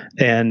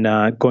 And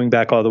going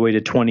back all the way to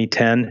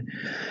 2010,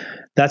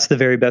 that's the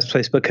very best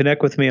place. But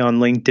connect with me on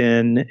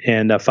LinkedIn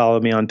and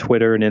follow me on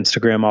Twitter and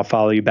Instagram. I'll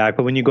follow you back.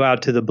 But when you go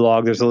out to the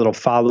blog, there's a little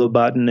follow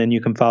button and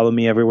you can follow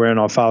me everywhere and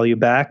I'll follow you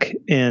back.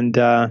 And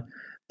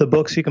the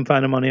books, you can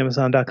find them on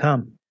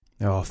Amazon.com.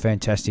 Oh,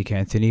 fantastic,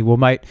 Anthony. Well,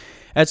 mate,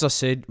 as I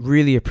said,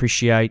 really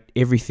appreciate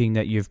everything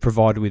that you've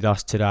provided with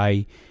us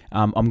today.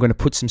 I'm going to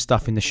put some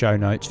stuff in the show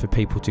notes for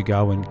people to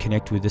go and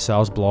connect with the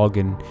sales blog.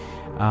 And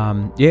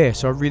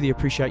so I really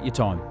appreciate your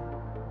time.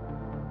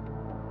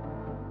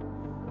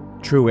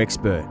 True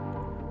expert.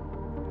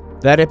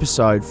 That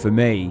episode for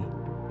me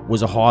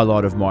was a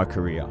highlight of my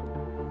career.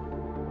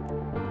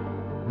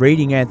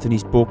 Reading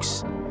Anthony's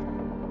books,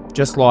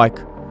 just like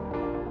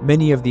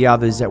many of the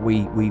others that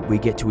we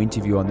get to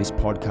interview on this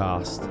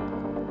podcast,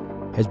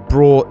 has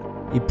brought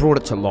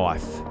it to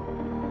life.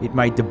 It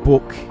made the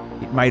book,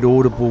 it made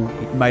Audible,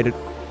 it made it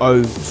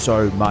oh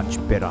so much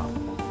better.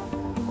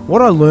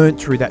 What I learned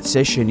through that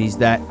session is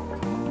that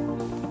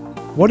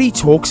what he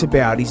talks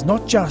about is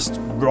not just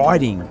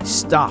writing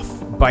stuff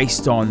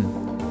based on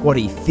what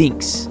he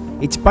thinks.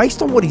 It's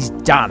based on what he's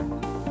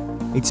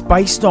done. It's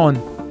based on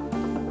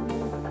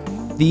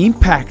the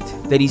impact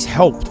that he's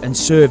helped and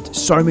served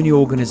so many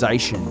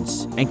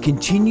organizations and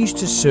continues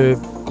to serve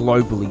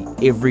globally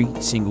every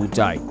single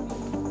day.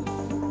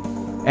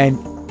 And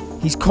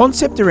his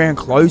concept around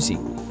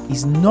closing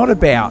is not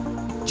about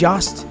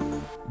just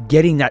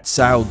getting that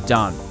sale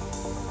done.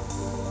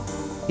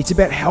 It's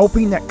about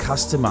helping that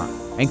customer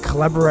and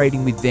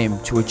collaborating with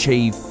them to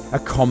achieve a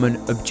common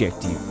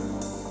objective.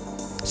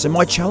 So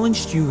my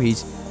challenge to you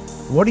is,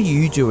 what are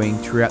you doing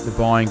throughout the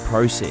buying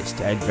process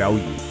to add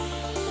value?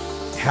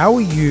 How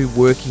are you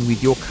working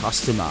with your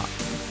customer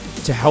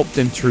to help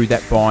them through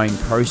that buying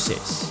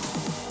process?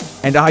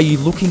 And are you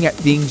looking at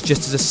things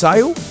just as a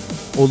sale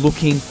or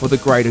looking for the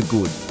greater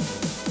good?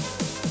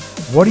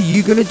 What are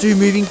you going to do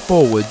moving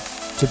forward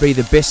to be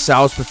the best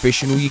sales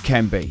professional you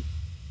can be?